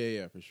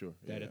yeah, for sure.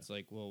 that Yeah. it's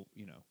like, well,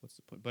 what's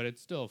the point? But it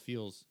still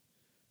feels...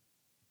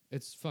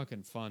 It's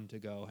fucking fun to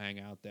go hang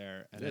out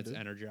there, and Yeah, it's dude.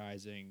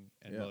 energizing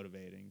and Yeah.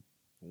 motivating.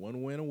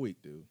 One win a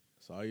week, dude.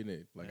 That's all you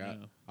need. Like I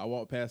know. I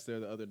walked past there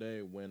the other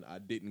day when I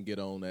didn't get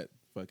on that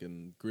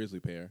fucking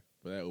Grizzly pair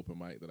for that open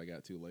mic that I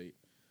got too late,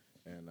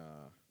 and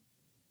I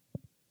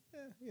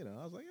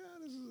was like,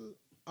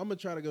 I'm gonna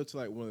try to go to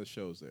like one of the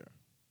shows there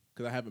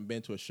because I haven't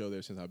been to a show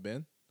there since I've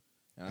been.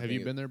 And I Have think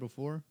you been there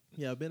before?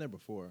 Yeah, I've been there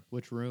before.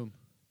 Which room?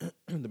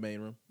 The main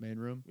room. Main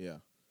room? Yeah.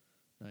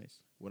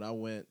 Nice. When I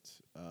went,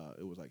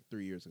 it was like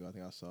 3 years ago. I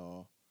think I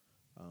saw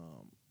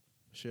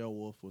Michelle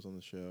Wolf was on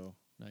the show.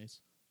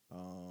 Nice.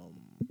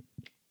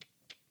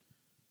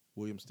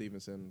 William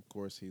Stevenson, of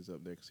course, he's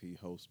up there because he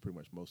hosts pretty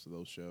much most of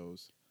those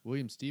shows.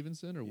 William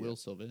Stevenson or Yeah. Will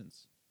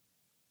Sylvans?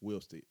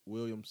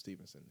 William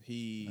Stevenson.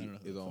 He I don't know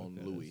who is the fuck on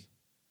that Louis. is.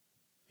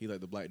 He's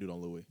like the black dude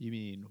on Louis. You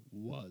mean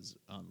was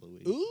on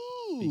Louis?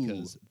 Ooh,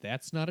 Because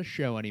that's not a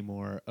show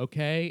anymore,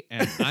 okay?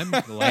 And I'm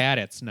glad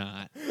it's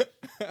not.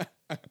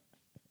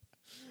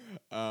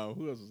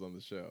 who else was on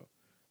the show?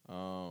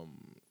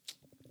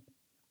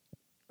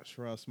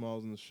 Sherrod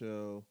Smalls on the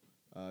show.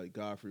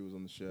 Godfrey was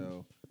on the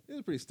show. It was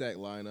a pretty stacked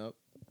lineup.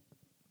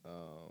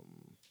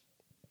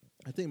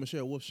 I think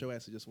Michelle Wolf's show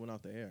actually just went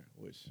off the air.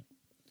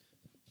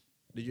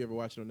 Did you ever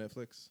watch it on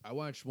Netflix? I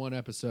watched one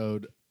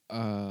episode.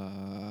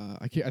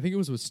 I I think it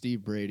was with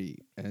Steve Brady,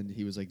 and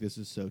he was like, "This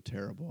is so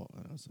terrible,"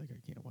 and I was like, "I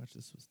can't watch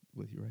this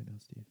with you right now,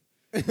 Steve."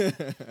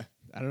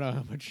 I don't know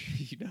how much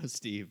you know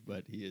Steve,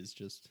 but he is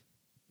just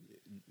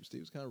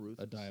Steve's kind of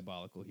ruthless. a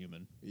diabolical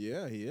human.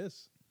 Yeah, he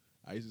is.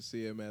 I used to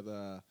see him at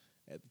the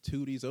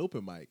Tooties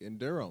open mic in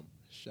Durham.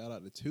 Shout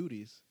out to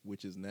Tooties,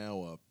 which is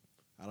now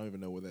I don't even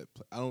know where that.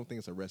 I don't think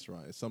it's a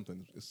restaurant. It's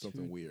something. It's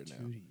something weird now.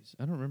 Tooties.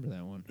 I don't remember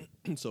that one.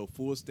 So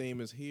Full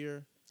Steam is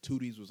here.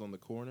 Tooties was on the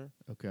corner.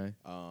 Okay.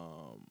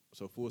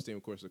 So Full Steam,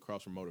 of course, is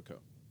across from Motorco.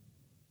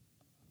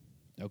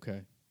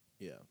 Okay.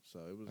 Yeah. So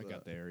it was. I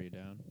got the area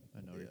down.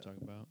 I know what you're yeah.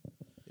 talking about.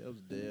 Yeah, it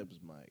was Deb's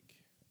mic.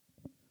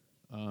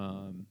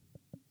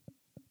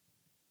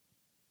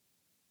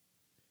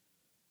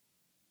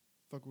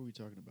 Fuck were we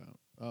talking about?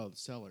 Oh, the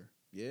Cellar.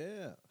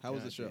 Yeah. How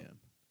was the show? Goddamn.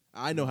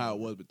 I know how it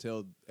was, but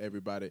tell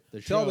everybody.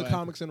 The tell show the at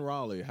comics in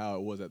Raleigh how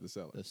it was at the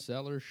Cellar. The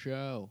Cellar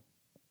show.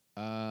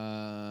 You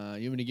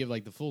want me to give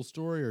like the full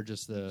story or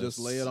just the? Just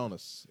lay it on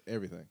us.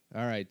 Everything.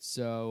 All right.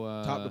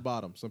 So Top to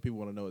bottom. Some people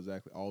want to know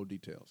exactly all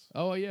details.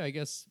 Oh yeah, I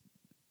guess.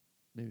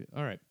 Maybe.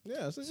 All right.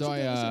 Yeah. It's So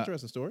it's an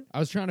interesting story. I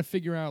was trying to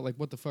figure out like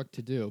what the fuck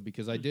to do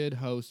because I did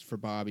host for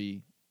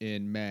Bobby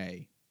in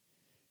May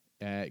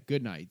at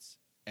Good Nights.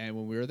 And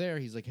when we were there,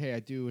 he's like, "Hey, I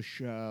do a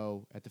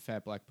show at the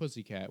Fat Black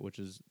Pussycat, which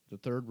is the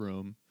third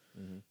room.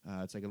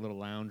 It's like a little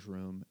lounge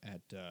room at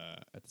the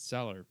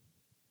Cellar."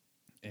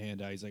 And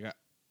he's like,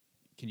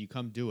 "Can you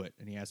come do it?"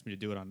 And he asked me to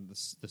do it on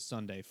the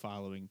Sunday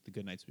following the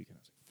Good Nights weekend.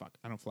 I was like, "Fuck,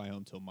 I don't fly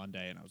home till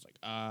Monday." And I was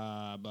like,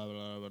 blah,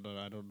 blah, blah,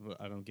 blah,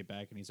 I don't get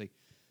back." And he's like,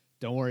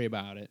 "Don't worry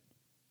about it.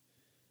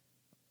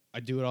 I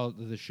do it all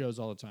the shows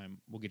all the time.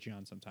 We'll get you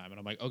on sometime." And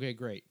I'm like, "Okay,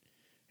 great."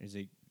 And he's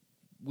like,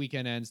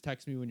 "Weekend ends,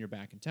 text me when you're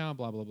back in town,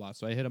 blah, blah, blah."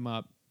 So I hit him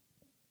up,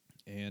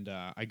 and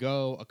I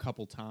go a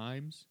couple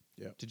times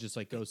to just,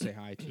 like, go say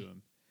hi to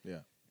him. Yeah.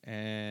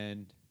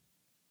 And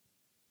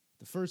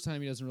the first time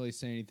he doesn't really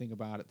say anything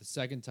about it. The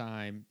second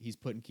time, he's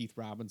putting Keith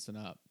Robinson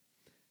up.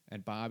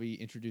 And Bobby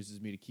introduces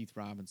me to Keith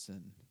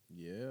Robinson.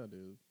 Yeah,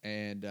 dude.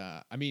 And,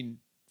 I mean,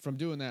 from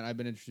doing that, I've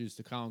been introduced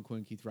to Colin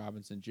Quinn, Keith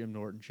Robinson, Jim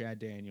Norton, Chad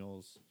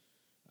Daniels,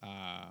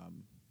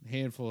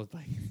 handful of,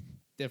 like,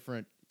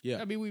 different...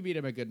 Yeah, I mean, we meet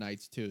him at Good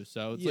Nights too,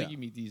 so it's like you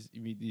meet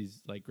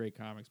these like great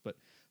comics, but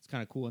it's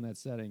kind of cool in that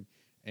setting.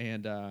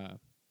 And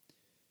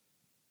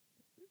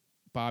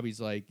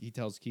Bobby's like, he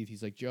tells Keith,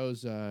 he's like,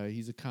 "Joe's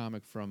he's a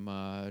comic from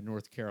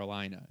North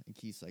Carolina," and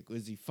Keith's like,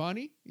 "Is he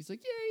funny?" He's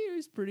like, "Yeah,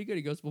 he's pretty good."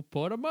 He goes, "Well,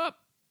 put him up,"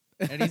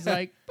 and he's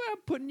like, "I'm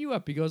putting you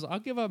up." He goes, "I'll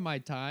give up my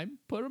time.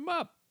 Put him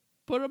up.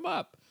 Put him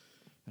up."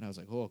 And I was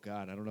like, "Oh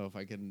God, I don't know if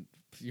I can.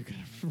 You're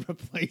gonna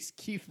replace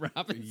Keith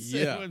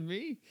Robinson with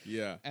me?"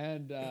 Yeah,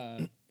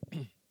 and.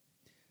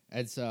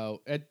 And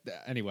so,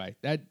 anyway,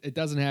 that it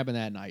doesn't happen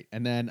that night.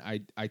 And then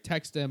I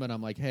text him, and I'm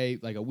like, "Hey,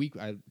 like a week."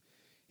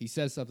 He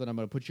says something. I'm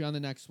going to put you on the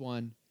next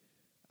one.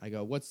 I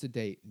go, "What's the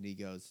date?" And he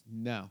goes,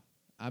 "No,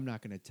 I'm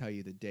not going to tell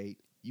you the date.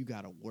 You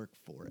got to work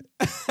for it."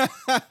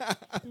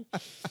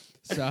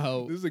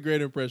 So this is a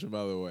great impression,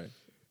 by the way.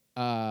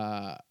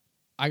 I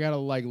got to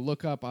like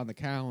look up on the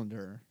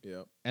calendar.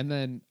 Yep. And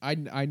then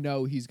I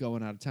know he's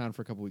going out of town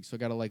for a couple weeks, so I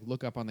got to like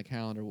look up on the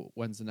calendar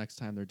when's the next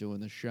time they're doing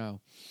this show.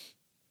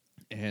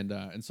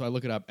 And so I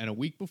look it up, and a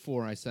week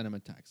before, I sent him a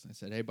text. I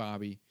said, "Hey,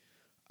 Bobby,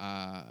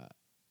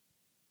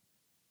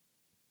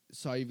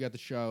 saw you've got the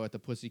show at the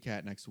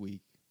Pussycat next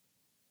week.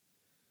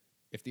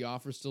 If the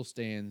offer still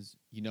stands,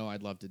 you know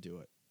I'd love to do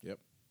it." Yep.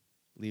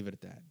 Leave it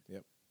at that.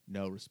 Yep.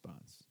 No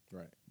response.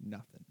 Right.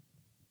 Nothing.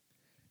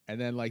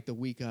 And then, like, the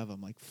week of,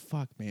 I'm like,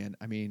 fuck, man.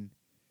 I mean,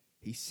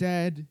 he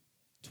said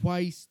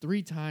twice,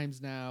 3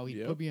 times now.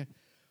 He put me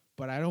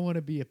but I don't want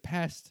to be a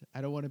pest.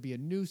 I don't want to be a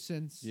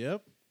nuisance.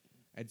 Yep.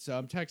 And so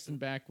I'm texting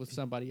back with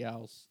somebody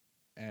else,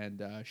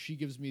 and she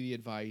gives me the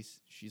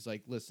advice. She's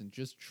like, "Listen,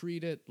 just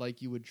treat it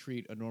like you would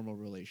treat a normal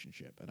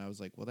relationship." And I was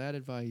like, "Well, that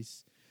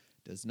advice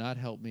does not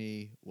help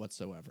me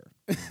whatsoever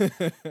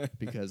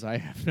because I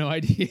have no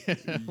idea."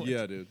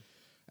 Yeah, dude.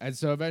 And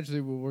so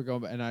eventually we're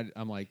going, and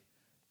I'm like,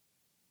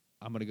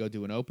 "I'm going to go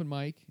do an open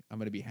mic. I'm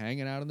going to be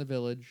hanging out in the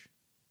Village,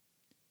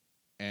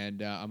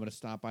 and I'm going to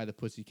stop by the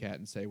Pussycat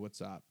and say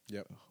what's up.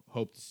 Yep.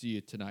 Hope to see you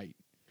tonight."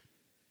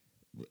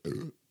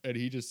 And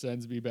he just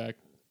sends me back,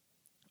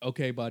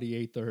 "Okay, buddy,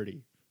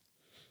 8:30.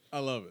 I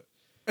love it.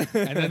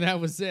 And then that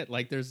was it.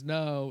 Like, there's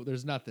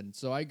nothing.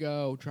 So I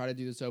go try to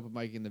do this open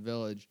mic in the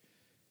Village.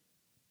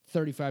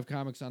 35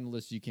 comics on the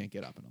list, you can't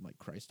get up. And I'm like,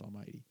 Christ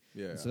almighty.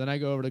 Yeah. And so then I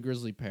go over to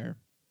Grizzly Pear,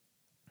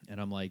 and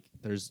I'm like,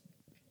 there's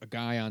a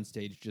guy on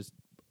stage just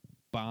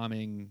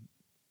bombing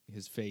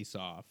his face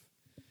off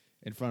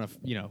in front of,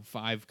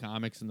 5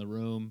 comics in the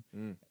room.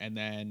 And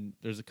then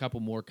there's a couple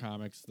more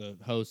comics. The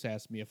host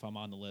asked me if I'm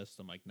on the list.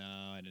 I'm like, no,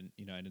 I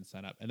didn't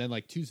sign up. And then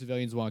like 2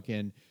 civilians walk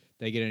in,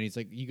 they get in. He's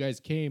like, "You guys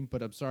came,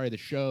 but I'm sorry, the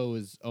show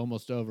is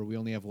almost over. We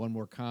only have 1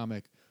 more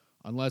comic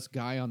unless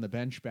guy on the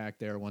bench back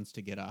there wants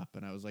to get up."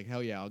 And I was like,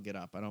 hell yeah, I'll get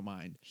up. I don't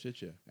mind.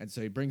 Shit, yeah. And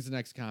so he brings the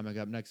next comic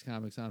up. Next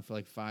comic's on for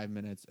like 5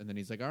 minutes. And then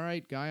he's like, "All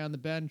right, guy on the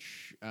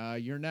bench,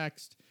 you're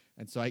next."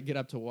 And so I get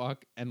up to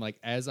walk, and like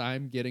as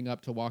I'm getting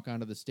up to walk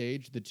onto the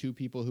stage, the two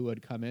people who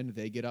had come in,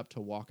 they get up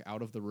to walk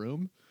out of the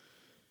room.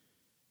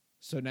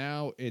 So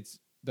now it's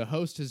the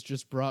host has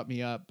just brought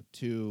me up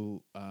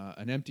to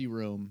an empty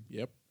room.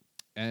 Yep.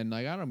 And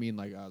like I don't mean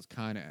like I was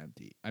kind of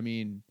empty. I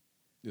mean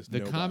Just the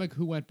nobody. comic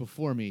who went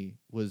before me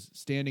was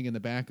standing in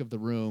the back of the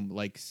room,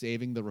 like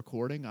saving the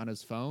recording on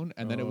his phone,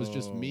 and then it was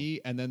just Oh.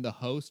 me, and then the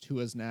host who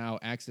has now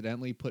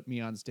accidentally put me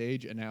on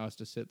stage and now has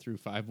to sit through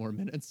 5 more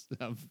minutes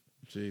of.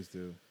 Jeez,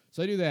 dude.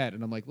 So I do that,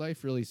 and I'm like,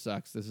 life really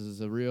sucks. This is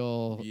a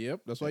real.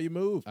 Yep. That's why you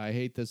moved. I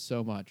hate this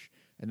so much.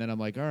 And then I'm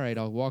like, all right,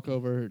 I'll walk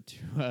over to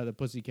the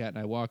Pussycat, and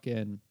I walk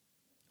in.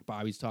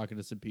 Bobby's talking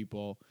to some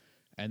people,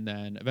 and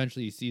then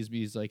eventually he sees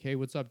me. He's like, hey,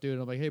 what's up, dude?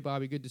 And I'm like, hey,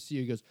 Bobby, good to see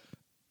you. He goes,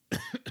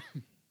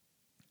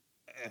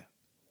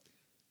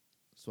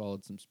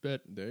 swallowed some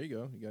spit. There you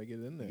go. You gotta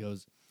get it in there. He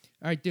goes,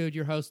 all right, dude,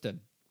 you're hosting.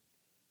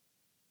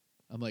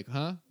 I'm like,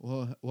 huh?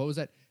 Well, what was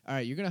that? All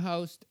right, you're going to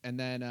host, and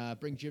then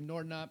bring Jim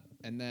Norton up,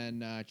 and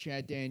then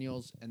Chad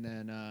Daniels, and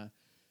then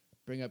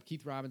bring up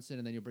Keith Robinson,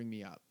 and then you'll bring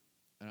me up.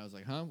 And I was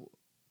like, huh?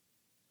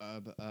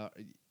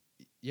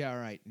 Yeah, all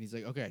right. And he's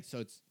like, okay, so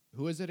it's,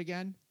 who is it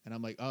again? And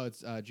I'm like, oh,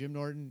 it's Jim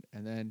Norton,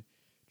 and then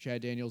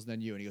Chad Daniels, and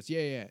then you. And he goes,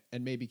 yeah,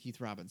 and maybe Keith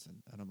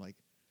Robinson. And I'm like,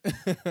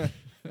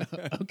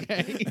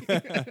 okay.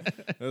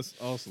 That's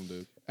awesome,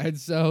 dude. And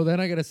so then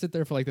I got to sit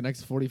there for like the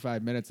next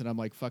 45 minutes, and I'm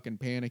like fucking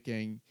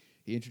panicking.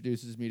 He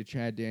introduces me to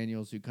Chad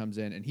Daniels, who comes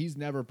in, and he's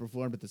never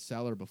performed at the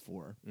Cellar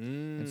before.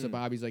 And so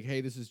Bobby's like,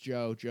 hey, this is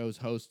Joe. Joe's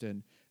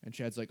hosting. And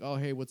Chad's like, oh,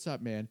 hey, what's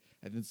up, man?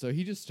 And then so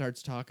he just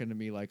starts talking to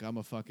me like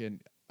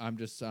I'm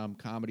just some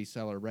Comedy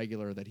Cellar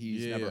regular that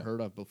he's never heard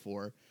of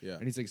before. Yeah.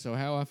 And he's like, so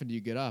how often do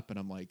you get up? And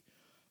I'm like,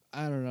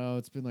 I don't know.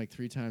 It's been like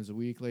 3 times a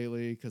week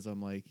lately because I'm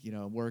like,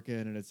 I'm working.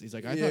 And he's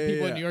like, I thought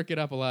people in New York get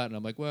up a lot. And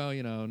I'm like, well,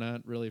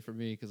 not really for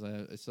me because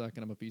I suck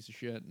and I'm a piece of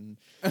shit. And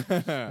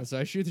so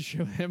I shoot the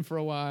shit with him for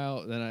a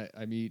while. Then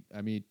I meet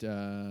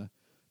Norton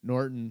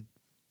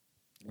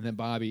and then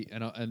Bobby.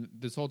 And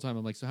this whole time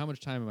I'm like, so how much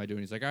time am I doing?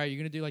 He's like, all right, you're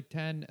going to do like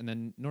 10. And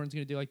then Norton's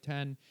going to do like 10.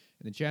 And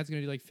then Chad's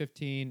going to do like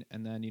 15.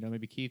 And then,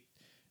 maybe Keith.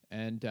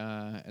 And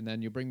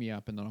then you bring me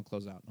up and then I'll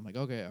close out. I'm like,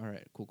 okay, all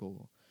right,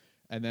 cool.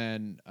 And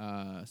then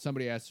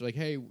somebody asked, like,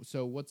 hey,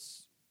 so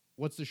what's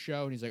the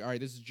show? And he's like, all right,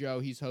 this is Joe.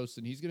 He's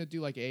hosting. He's going to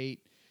do like 8.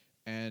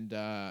 And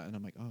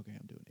I'm like, oh, okay,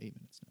 I'm doing 8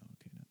 minutes now.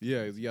 Okay, now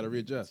Yeah, you got to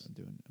readjust.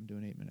 I'm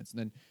doing 8 minutes.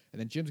 And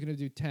then Jim's going to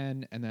do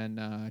 10. And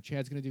then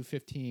Chad's going to do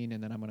 15.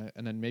 And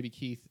then maybe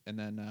Keith. And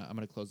then I'm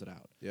going to close it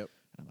out. Yep.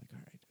 And I'm like, all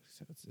right,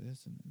 so it's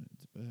this. And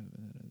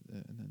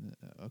then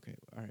okay,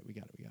 all right, we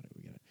got it.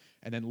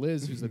 And then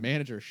Liz, who's the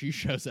manager, she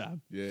shows up.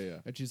 Yeah.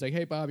 And she's like,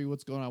 hey, Bobby,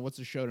 what's going on? What's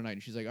the show tonight?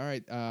 And she's like, all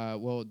right,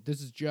 well,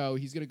 this is Joe.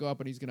 He's going to go up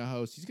and he's going to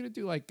host. He's going to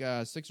do like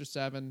 6 or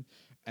 7.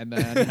 And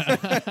then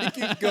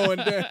Keep going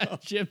down.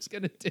 Jim's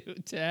going to do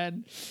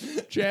 10.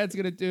 Chad's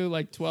going to do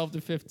like 12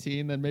 to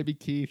 15. Then maybe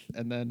Keith.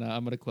 And then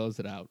I'm going to close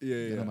it out. Yeah.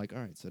 And I'm like,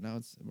 all right, so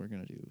now we're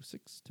going to do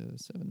 6 to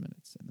 7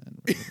 minutes. And then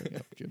we're going to bring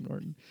up Jim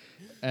Norton.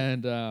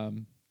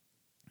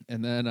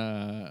 And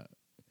then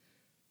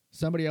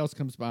somebody else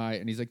comes by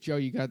and he's like, Joe,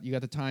 you got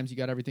the times, you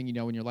got everything,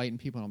 when you're lighting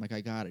people. And I'm like, I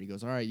got it. He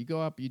goes, all right, you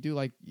go up, you do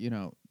like,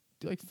 do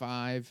like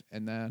 5,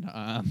 and then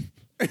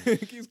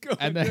Keeps going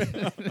and then,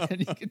 down. and then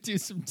you can do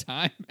some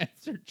time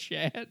after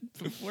Chad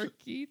before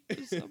Keith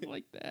or something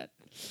like that.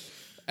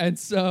 And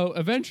so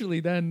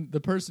eventually then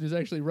the person who's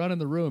actually running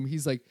the room,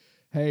 he's like,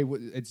 hey,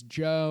 it's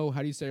Joe.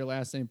 How do you say your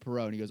last name?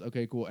 Perot. And he goes,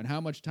 okay, cool. And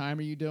how much time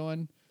are you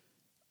doing?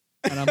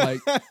 And I'm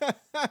like,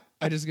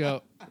 I just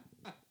go,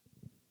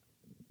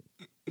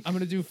 I'm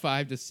going to do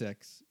 5 to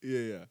 6.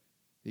 Yeah.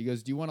 He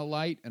goes, do you want a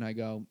light? And I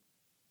go,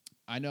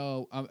 I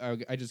know.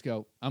 I just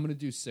go, I'm going to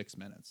do 6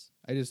 minutes.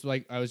 I'm just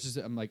going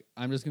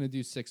to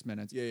do 6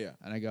 minutes. Yeah.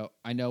 And I go,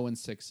 I know when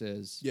 6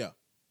 is. Yeah.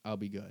 I'll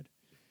be good.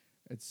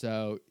 And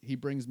so he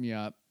brings me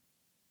up.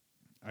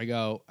 I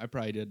go, I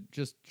probably did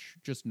just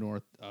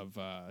north of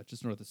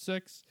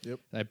 6. Yep.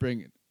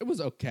 It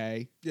was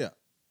okay. Yeah.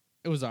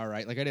 It was all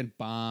right. Like, I didn't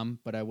bomb,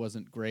 but I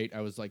wasn't great.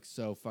 I was like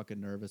so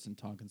fucking nervous and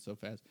talking so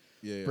fast.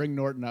 Yeah. Bring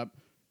Norton up.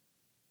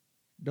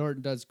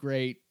 Norton does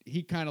great.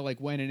 He kind of like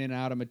went in and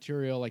out of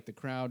material. Like the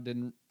crowd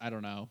didn't, I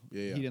don't know.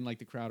 Yeah. He didn't like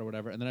the crowd or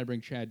whatever. And then I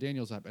bring Chad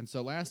Daniels up. And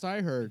so last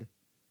I heard,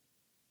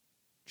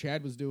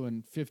 Chad was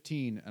doing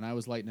 15 and I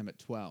was lighting him at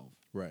 12.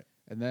 Right.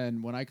 And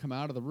then when I come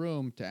out of the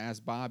room to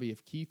ask Bobby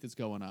if Keith is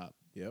going up,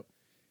 Yep.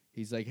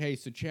 he's like, hey,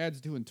 so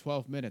Chad's doing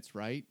 12 minutes,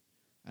 right?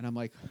 And I'm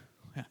like,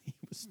 well, he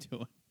was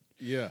doing.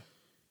 Yeah.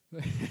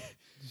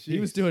 He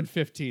was doing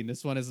 15.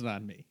 This one isn't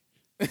on me.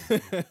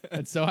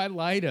 And so I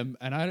lied him,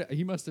 and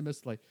he must have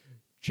missed, like,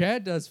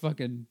 Chad does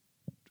fucking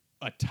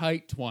a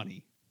tight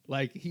 20.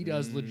 Like, he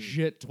does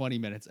legit 20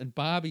 minutes. And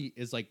Bobby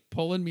is, like,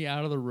 pulling me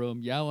out of the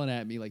room, yelling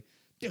at me, like,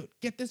 dude,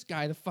 get this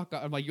guy the fuck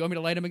up. I'm like, you want me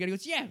to light him again? He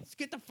goes, yeah, let's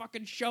get the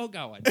fucking show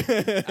going.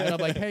 And I'm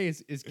like, hey,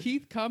 is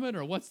Keith coming,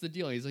 or what's the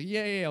deal? He's like,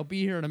 yeah, I'll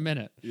be here in a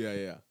minute.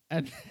 Yeah.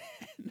 And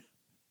then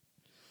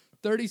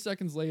 30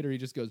 seconds later, he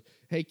just goes,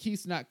 hey,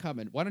 Keith's not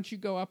coming. Why don't you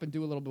go up and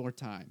do a little more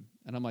time?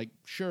 And I'm like,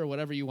 sure,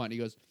 whatever you want. He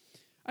goes,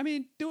 I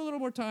mean, do a little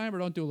more time or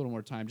don't do a little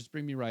more time. Just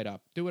bring me right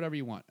up. Do whatever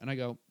you want. And I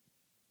go,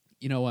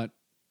 you know what?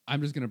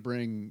 I'm just going to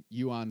bring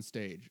you on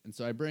stage. And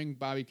so I bring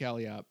Bobby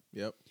Kelly up.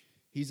 Yep.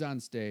 He's on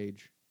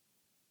stage.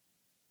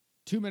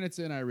 2 minutes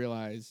in, I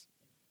realize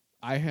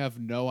I have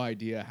no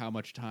idea how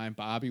much time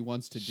Bobby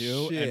wants to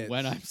do and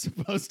when I'm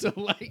supposed to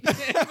like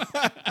him.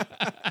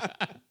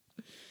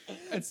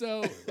 And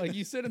so, like,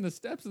 you sit in the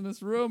steps in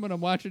this room, and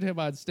I'm watching him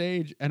on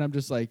stage, and I'm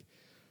just like,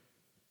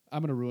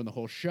 I'm going to ruin the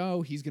whole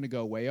show. He's going to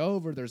go way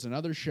over. There's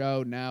another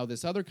show. Now,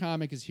 this other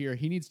comic is here.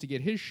 He needs to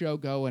get his show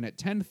going at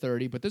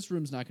 10:30, but this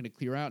room's not going to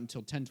clear out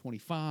until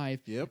 10:25.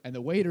 Yep. And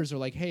the waiters are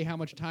like, hey, how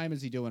much time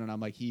is he doing? And I'm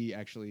like, he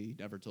actually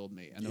never told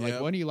me. And they're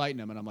like, when are you lighting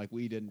him? And I'm like,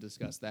 we didn't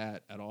discuss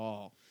that at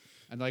all.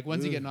 And like,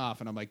 when's he getting off?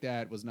 And I'm like,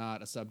 that was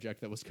not a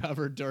subject that was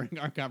covered during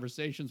our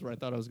conversations where I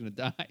thought I was going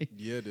to die.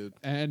 Yeah, dude.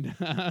 And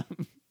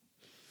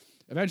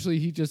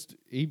eventually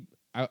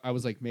I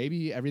was like,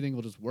 maybe everything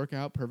will just work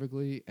out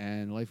perfectly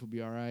and life will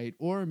be all right.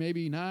 Or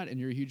maybe not, and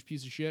you're a huge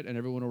piece of shit and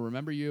everyone will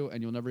remember you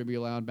and you'll never be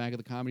allowed back at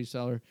the Comedy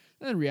Cellar.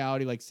 And then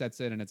reality like sets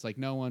in and it's like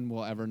no one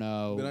will ever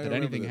know that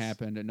anything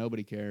happened and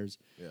nobody cares.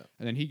 Yeah.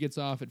 And then he gets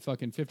off at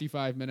fucking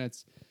 55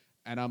 minutes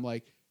and I'm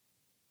like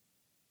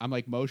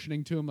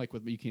motioning to him, like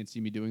you can't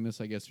see me doing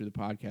this, I guess, through the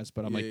podcast,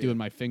 but I'm doing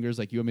my fingers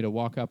like you want me to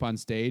walk up on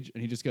stage,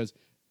 and he just goes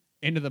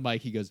into the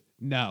mic. He goes,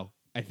 no,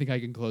 I think I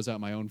can close out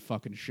my own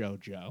fucking show,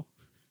 Joe.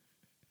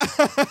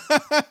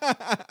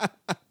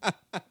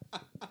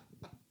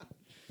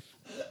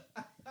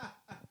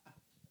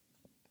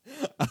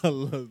 I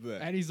love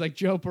that. And he's like,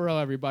 Joe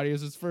Perot, everybody. It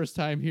was his first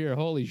time here.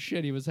 Holy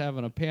shit, he was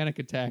having a panic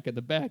attack at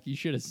the back. You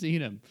should have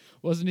seen him.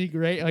 Wasn't he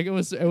great? Like it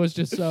was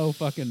just so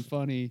fucking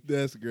funny.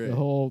 That's great. The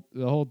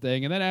whole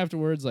thing. And then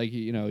afterwards, like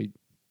he's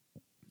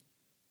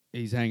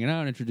hanging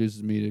out,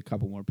 introduces me to a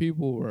couple more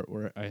people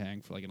where I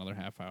hang for like another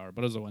half hour.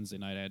 But it was a Wednesday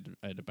night.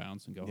 I had to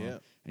bounce and go home.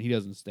 And he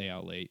doesn't stay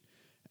out late.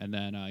 And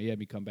then he had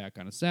me come back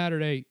on a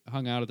Saturday,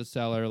 hung out at the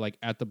Cellar, like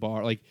at the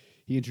bar. Like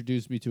he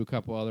introduced me to a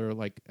couple other,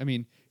 like, I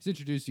mean, he's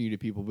introducing you to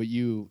people, but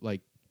you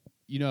like,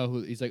 you know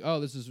who he's like, oh,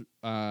 this is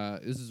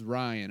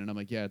Ryan. And I'm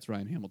like, yeah, it's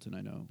Ryan Hamilton.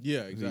 I know.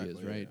 Yeah, exactly. Who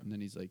he is, right? Yeah. And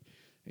then he's like,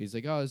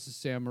 oh, this is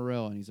Sam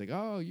Morril. And he's like,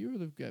 oh, you're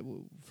the guy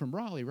from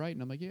Raleigh, right?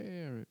 And I'm like,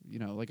 yeah. You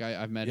know, like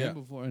I've met him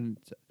before. And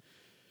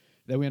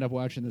then we end up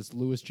watching this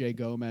Louis J.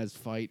 Gomez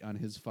fight on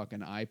his fucking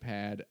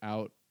iPad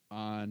out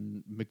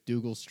on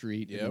McDougal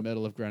Street in the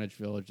middle of Greenwich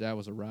Village. That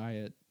was a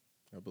riot.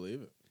 I believe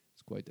it.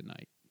 It's quite the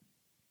night.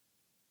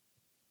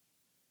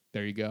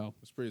 There you go.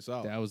 It's pretty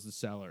solid. That was the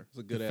Cellar. It's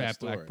a good ass Fat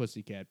story. Black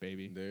Pussycat,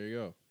 baby. There you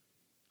go.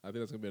 I think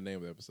that's gonna be the name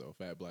of the episode.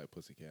 Fat Black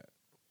Pussycat.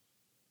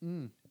 I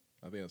think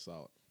that's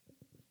solid.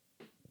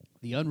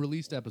 The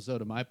unreleased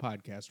episode of my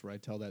podcast where I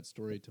tell that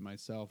story to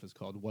myself is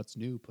called "What's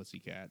New,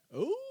 Pussycat?"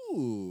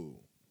 Ooh.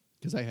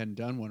 Because I hadn't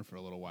done one for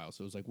a little while,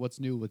 so it was like, "What's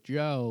new with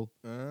Joe?"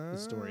 The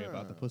story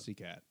about the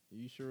pussycat.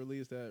 You should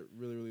release that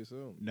really, really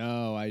soon.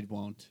 No, I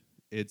won't.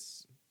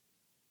 It's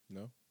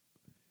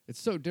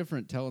so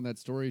different telling that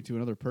story to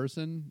another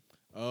person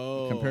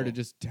compared to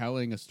just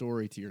telling a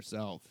story to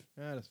yourself.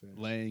 Yeah, that's fair.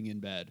 Laying in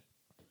bed.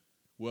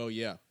 Well,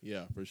 yeah,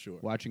 for sure.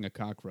 Watching a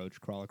cockroach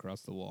crawl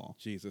across the wall.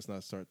 Jeez, let's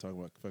not start talking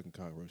about fucking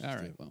cockroaches. All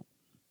right, well.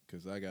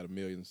 Because I got a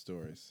million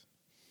stories.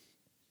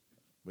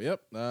 But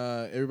yep,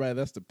 everybody,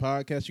 that's the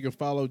podcast. You can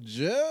follow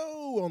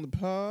Joe on the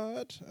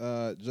pod.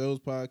 Joe's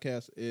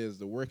podcast is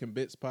the Working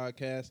Bits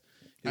podcast.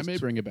 I may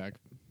bring it back.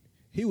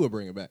 He will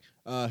bring it back.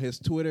 His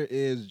Twitter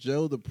is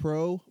Joe the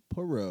Pro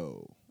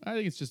Perot. I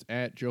think it's just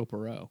at Joe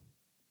Perot.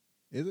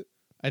 Is it?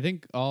 I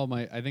think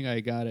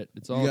I got it.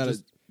 It's all you got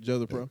just Joe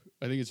the Pro.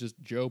 I think it's just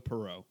Joe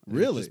Perot.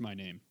 Really? It's just my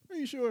name. Are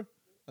you sure?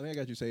 I think I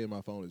got you saying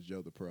my phone is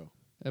Joe the Pro.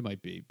 That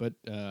might be, but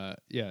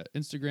yeah,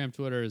 Instagram,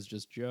 Twitter is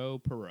just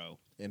Joe Perot.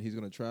 And he's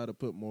going to try to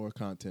put more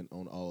content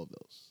on all of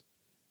those.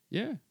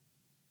 Yeah.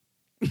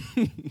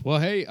 Well,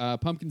 hey,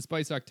 Pumpkin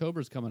Spice October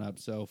is coming up,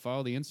 so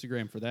follow the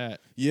Instagram for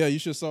that. Yeah, you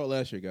should saw it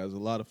last year, guys. A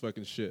lot of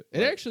fucking shit.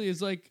 It actually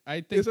is like,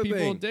 I think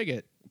people dig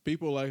it.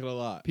 People like it a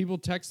lot. People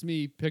text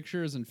me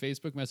pictures and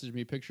Facebook message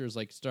me pictures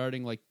like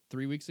starting like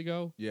 3 weeks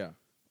ago. Yeah.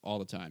 All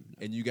the time.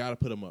 And you got to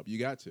put them up. You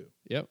got to.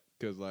 Yep.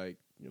 Because, like,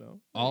 you know.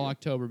 All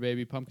October,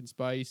 baby. Pumpkin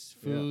spice,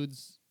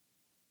 foods,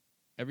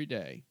 every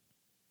day.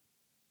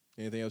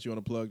 Anything else you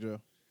want to plug, Joe?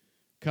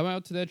 Come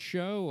out to that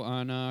show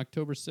on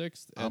October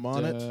 6th. I'm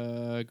on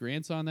it.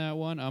 Grant's on that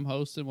one. I'm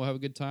hosting. We'll have a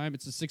good time.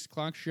 It's a 6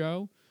 o'clock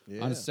show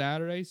on a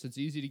Saturday, so it's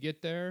easy to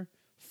get there.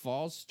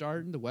 Fall's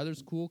starting. The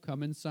weather's cool.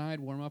 Come inside,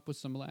 warm up with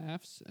some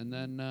laughs, and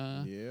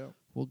then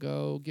we'll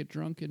go get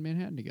drunk in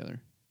Manhattan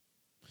together.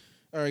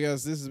 All right,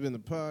 guys. This has been the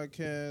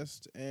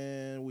podcast,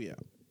 and we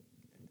out.